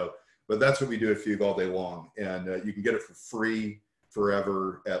demo, but that's what we do at Fugue all day long. And you can get it for free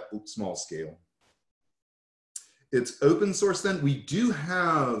forever at small scale. It's open source then. We do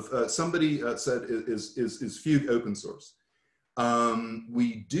have, somebody said, is Fugue open source?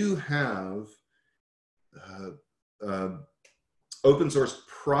 We do have open source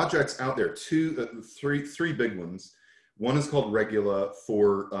projects out there, three big ones. One is called Regula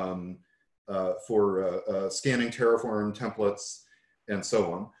for scanning Terraform templates and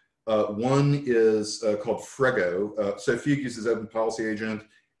so on. One is called Frego. So Fugue uses Open Policy Agent,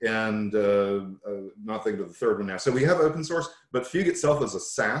 and not thinking of the third one now. So we have open source, but Fugue itself is a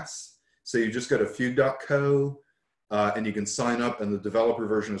SaaS. So you just go to fugue.co and you can sign up, and the developer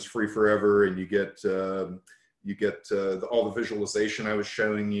version is free forever, and you get all the visualization I was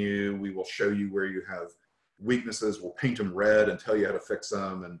showing you. We will show you where you have weaknesses. We'll paint them red and tell you how to fix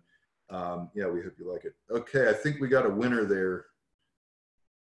them. And yeah, we hope you like it. Okay, I think we got a winner there.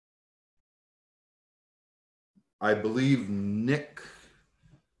 I believe Nick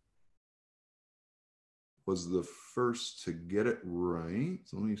was the first to get it right.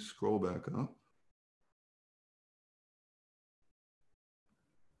 So let me scroll back up.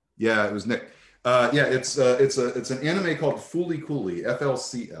 Yeah, it was Nick. Yeah, it's an anime called Fooly Cooly,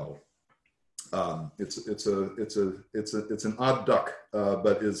 FLCL. It's an odd duck,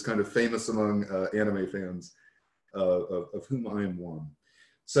 but is kind of famous among anime fans, of whom I am one.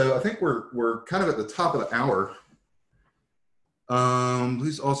 So I think we're kind of at the top of the hour.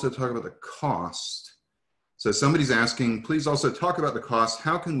 Please also talk about the cost. So somebody's asking, please also talk about the cost.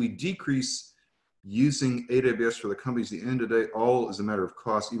 How can we decrease using AWS for the companies? At the end of the day, all is a matter of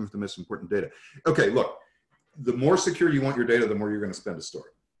cost, even for the most important data. Okay, look, the more secure you want your data, the more you're going to spend to store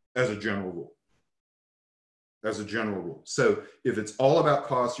it, as a general rule. As a general rule. So if it's all about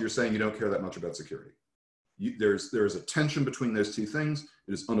cost, you're saying you don't care that much about security. There's a tension between those two things.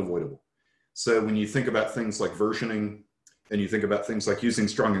 It is unavoidable. So when you think about things like versioning, and you think about things like using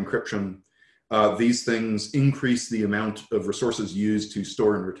strong encryption, these things increase the amount of resources used to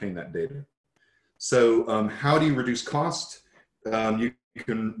store and retain that data. So how do you reduce cost? You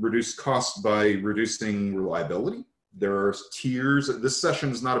can reduce cost by reducing reliability. There are tiers. This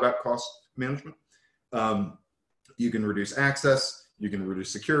session is not about cost management. You can reduce access. You can reduce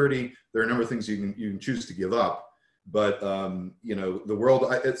security. There are a number of things you can choose to give up. But you know, the world.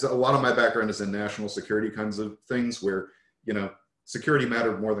 It's a lot of my background is in national security kinds of things where, you know, security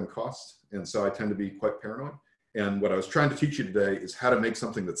mattered more than cost, and so I tend to be quite paranoid. And what I was trying to teach you today is how to make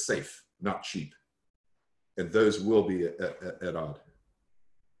something that's safe, not cheap. And those will be at odd.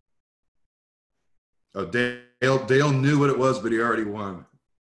 Oh, Dale knew what it was, but he already won.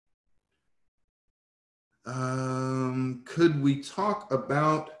 Could we talk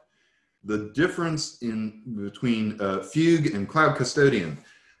about the difference between Fugue and Cloud Custodian?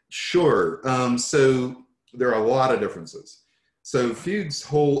 Sure. So there are a lot of differences. So Fugue's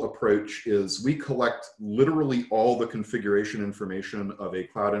whole approach is we collect literally all the configuration information of a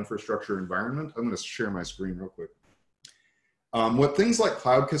cloud infrastructure environment. I'm going to share my screen real quick. What things like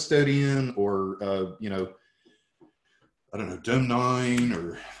Cloud Custodian or, you know, I don't know, Dome 9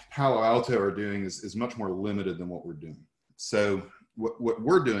 or Palo Alto are doing is much more limited than what we're doing. So what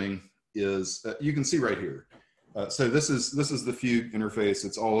we're doing is, you can see right here. So this is the Fugue interface.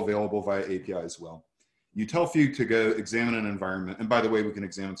 It's all available via API as well. You tell Fugue to go examine an environment. And by the way, we can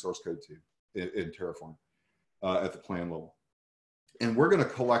examine source code too in Terraform at the plan level. And we're going to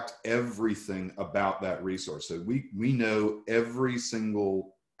collect everything about that resource. So we know every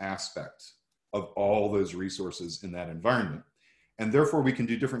single aspect of all those resources in that environment. And therefore, we can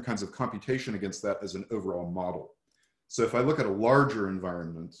do different kinds of computation against that as an overall model. So if I look at a larger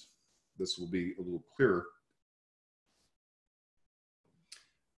environment, this will be a little clearer.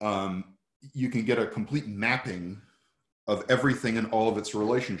 You can get a complete mapping of everything and all of its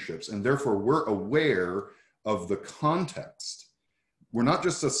relationships. And therefore, we're aware of the context. We're not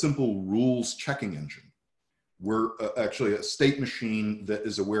just a simple rules checking engine. We're actually a state machine that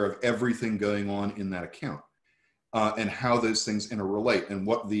is aware of everything going on in that account and how those things interrelate and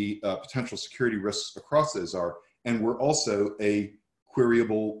what the potential security risks across those are. And we're also a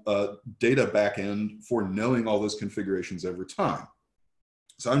queryable data backend for knowing all those configurations over time.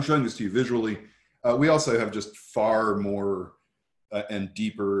 So I'm showing this to you visually. We also have just far more and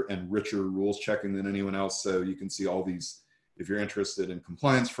deeper and richer rules checking than anyone else. So you can see all these, if you're interested in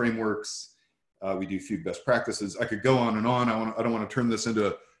compliance frameworks, we do Fugue best practices. I could go on and on. I don't want to turn this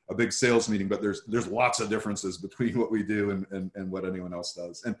into a big sales meeting, but there's lots of differences between what we do and what anyone else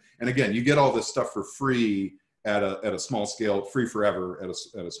does. And again, you get all this stuff for free at a small scale, free forever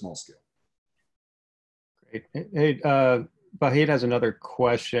at a small scale. Great. Hey, Vahid has another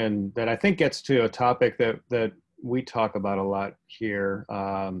question that I think gets to a topic that we talk about a lot here,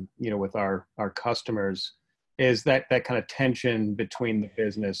 you know, with our customers, is that kind of tension between the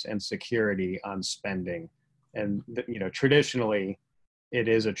business and security on spending. And, you know, traditionally it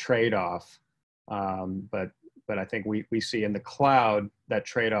is a trade-off, but I think we see in the cloud that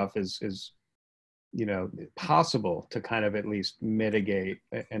trade-off is, you know, possible to kind of at least mitigate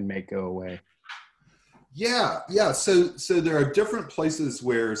and make go away. Yeah. So there are different places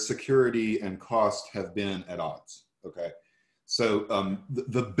where security and cost have been at odds. Okay. So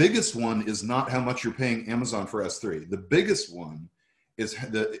the biggest one is not how much you're paying Amazon for S3. The biggest one is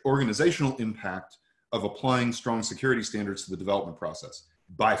the organizational impact of applying strong security standards to the development process.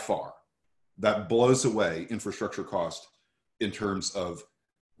 By far, that blows away infrastructure cost in terms of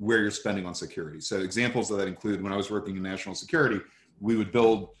where you're spending on security. So examples of that include when I was working in national security, we would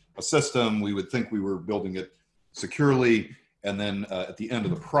build a system, we would think we were building it securely, and then at the end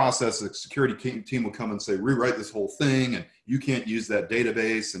of the process, the security team would come and say, rewrite this whole thing, and you can't use that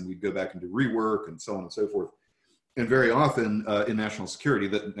database, and we'd go back and do rework, and so on and so forth. And very often in national security,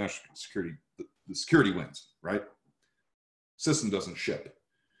 the security wins, right? System doesn't ship.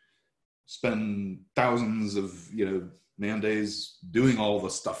 Spend thousands of man days doing all the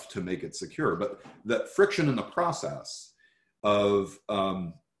stuff to make it secure, but that friction in the process of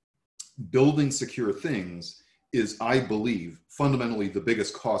building secure things is, I believe, fundamentally the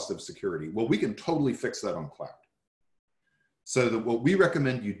biggest cost of security. Well, we can totally fix that on cloud. So what we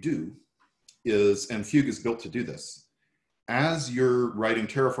recommend you do is, and Fugue is built to do this, as you're writing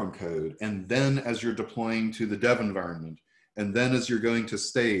Terraform code, and then as you're deploying to the dev environment, and then as you're going to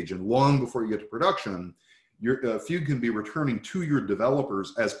stage, and long before you get to production, your Fugue can be returning to your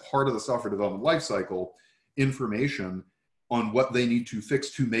developers as part of the software development lifecycle information on what they need to fix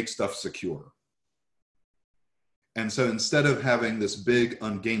to make stuff secure. And so instead of having this big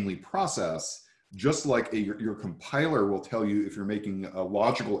ungainly process, just like your compiler will tell you if you're making a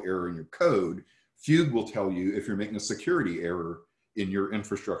logical error in your code, Fugue will tell you if you're making a security error in your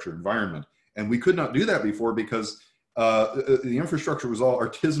infrastructure environment. And we could not do that before because the infrastructure was all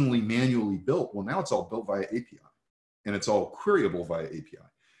artisanally, manually built. Well, now it's all built via API, and it's all queryable via API.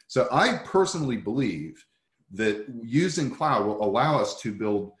 So I personally believe that using cloud will allow us to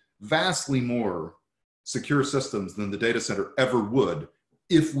build vastly more secure systems than the data center ever would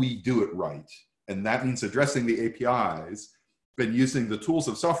if we do it right. And that means addressing the APIs, but using the tools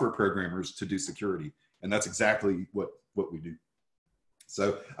of software programmers to do security. And that's exactly what we do.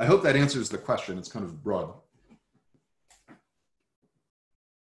 So I hope that answers the question. It's kind of broad.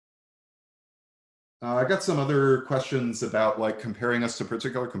 I got some other questions about like comparing us to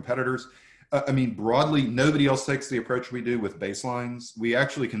particular competitors. I mean, broadly, nobody else takes the approach we do with baselines. We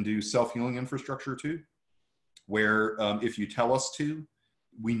actually can do self-healing infrastructure too, where if you tell us to,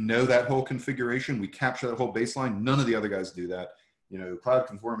 we know that whole configuration, we capture that whole baseline. None of the other guys do that. You know, cloud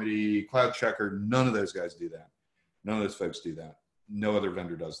conformity, cloud checker, none of those guys do that. None of those folks do that. No other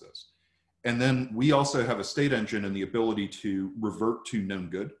vendor does this. And then we also have a state engine and the ability to revert to known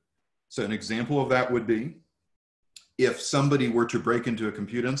good. So an example of that would be if somebody were to break into a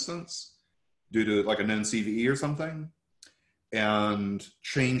compute instance due to like a known CVE or something and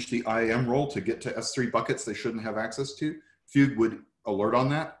change the IAM role to get to S3 buckets they shouldn't have access to, Fugue would alert on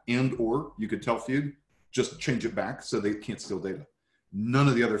that, and or you could tell Fugue, just change it back so they can't steal data. None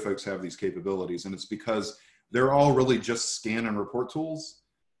of the other folks have these capabilities, and it's because they're all really just scan and report tools,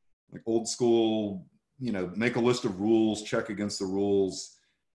 like old school, you know, make a list of rules, check against the rules.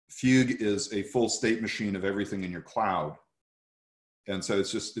 Fugue is a full state machine of everything in your cloud. And so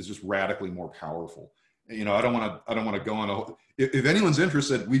it's just radically more powerful. You know, I don't want to go on a whole, if anyone's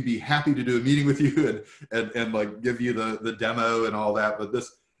interested, we'd be happy to do a meeting with you and like give you the demo and all that. But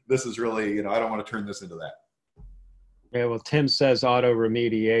this is really, you know, I don't want to turn this into that. Yeah, well, Tim says auto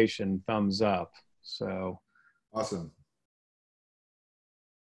remediation, thumbs up. So awesome.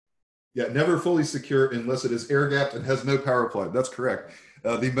 Yeah, never fully secure unless it is air gapped and has no power applied. That's correct.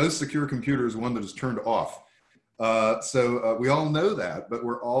 The most secure computer is one that is turned off. So we all know that, but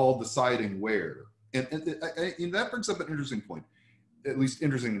we're all deciding where. And that brings up an interesting point, at least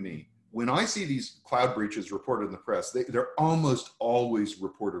interesting to me. When I see these cloud breaches reported in the press, they're almost always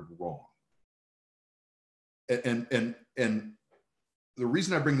reported wrong. And the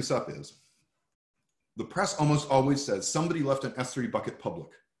reason I bring this up is the press almost always says somebody left an S3 bucket public.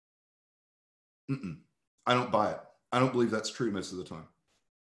 I don't buy it. I don't believe that's true most of the time.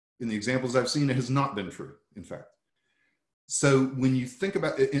 In the examples I've seen, it has not been true, in fact. So when you think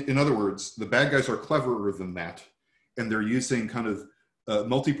about it, in other words, the bad guys are cleverer than that, and they're using kind of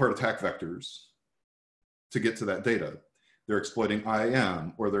multi-part attack vectors to get to that data. They're exploiting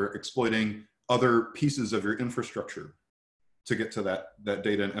IAM, or they're exploiting other pieces of your infrastructure to get to that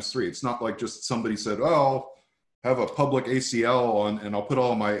data in S3. It's not like just somebody said, oh, I'll have a public ACL on and I'll put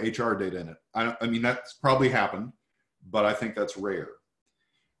all my HR data in it. I mean, that's probably happened, but I think that's rare.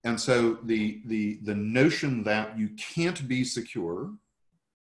 And so the notion that you can't be secure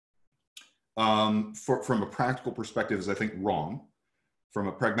from a practical perspective is, I think, wrong. From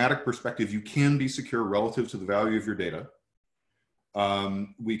a pragmatic perspective, you can be secure relative to the value of your data.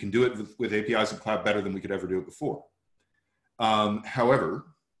 We can do it with APIs and cloud better than we could ever do it before. However,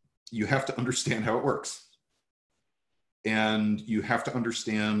 you have to understand how it works. And you have to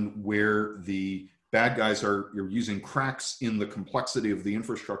understand where the bad guys you're using cracks in the complexity of the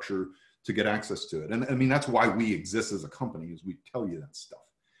infrastructure to get access to it. And I mean, that's why we exist as a company, is we tell you that stuff.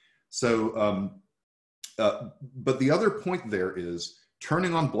 So, but the other point there is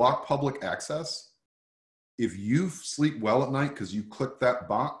turning on block public access. If you sleep well at night because you click that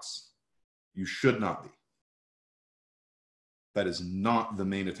box, you should not be. That is not the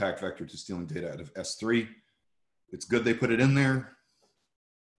main attack vector to stealing data out of S3. It's good they put it in there.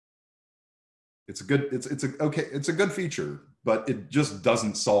 It's a good feature, but it just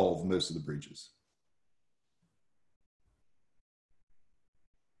doesn't solve most of the breaches.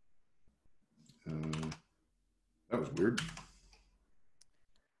 That was weird.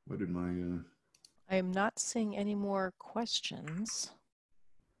 What did my... I am not seeing any more questions.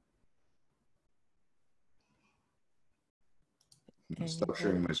 I'm stop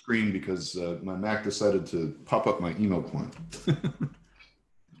sharing my screen because my Mac decided to pop up my email client.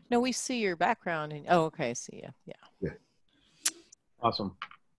 No, we see your background. And oh, okay, I see you. Yeah. Awesome.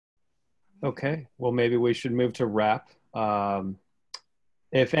 Okay, well, maybe we should move to wrap.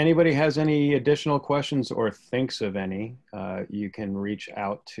 If anybody has any additional questions or thinks of any, you can reach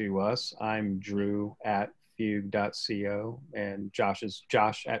out to us. I'm Drew at fugue.co, and Josh is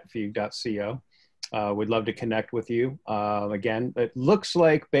Josh at fugue.co. We'd love to connect with you. Again, it looks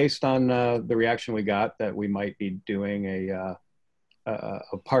like, based on the reaction we got, that we might be doing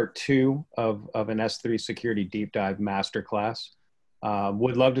a part 2 of an S3 Security Deep Dive Masterclass.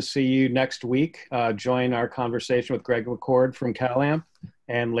 Would love to see you next week. Join our conversation with Greg McCord from CalAmp,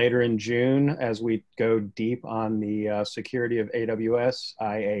 and later in June as we go deep on the security of AWS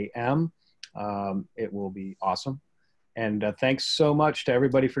IAM. It will be awesome. And thanks so much to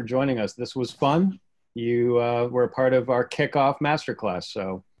everybody for joining us. This was fun. You were a part of our kickoff masterclass,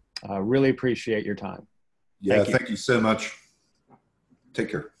 so really appreciate your time. Yeah, Thank you. thank you so much. Take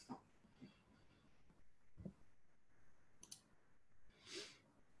care.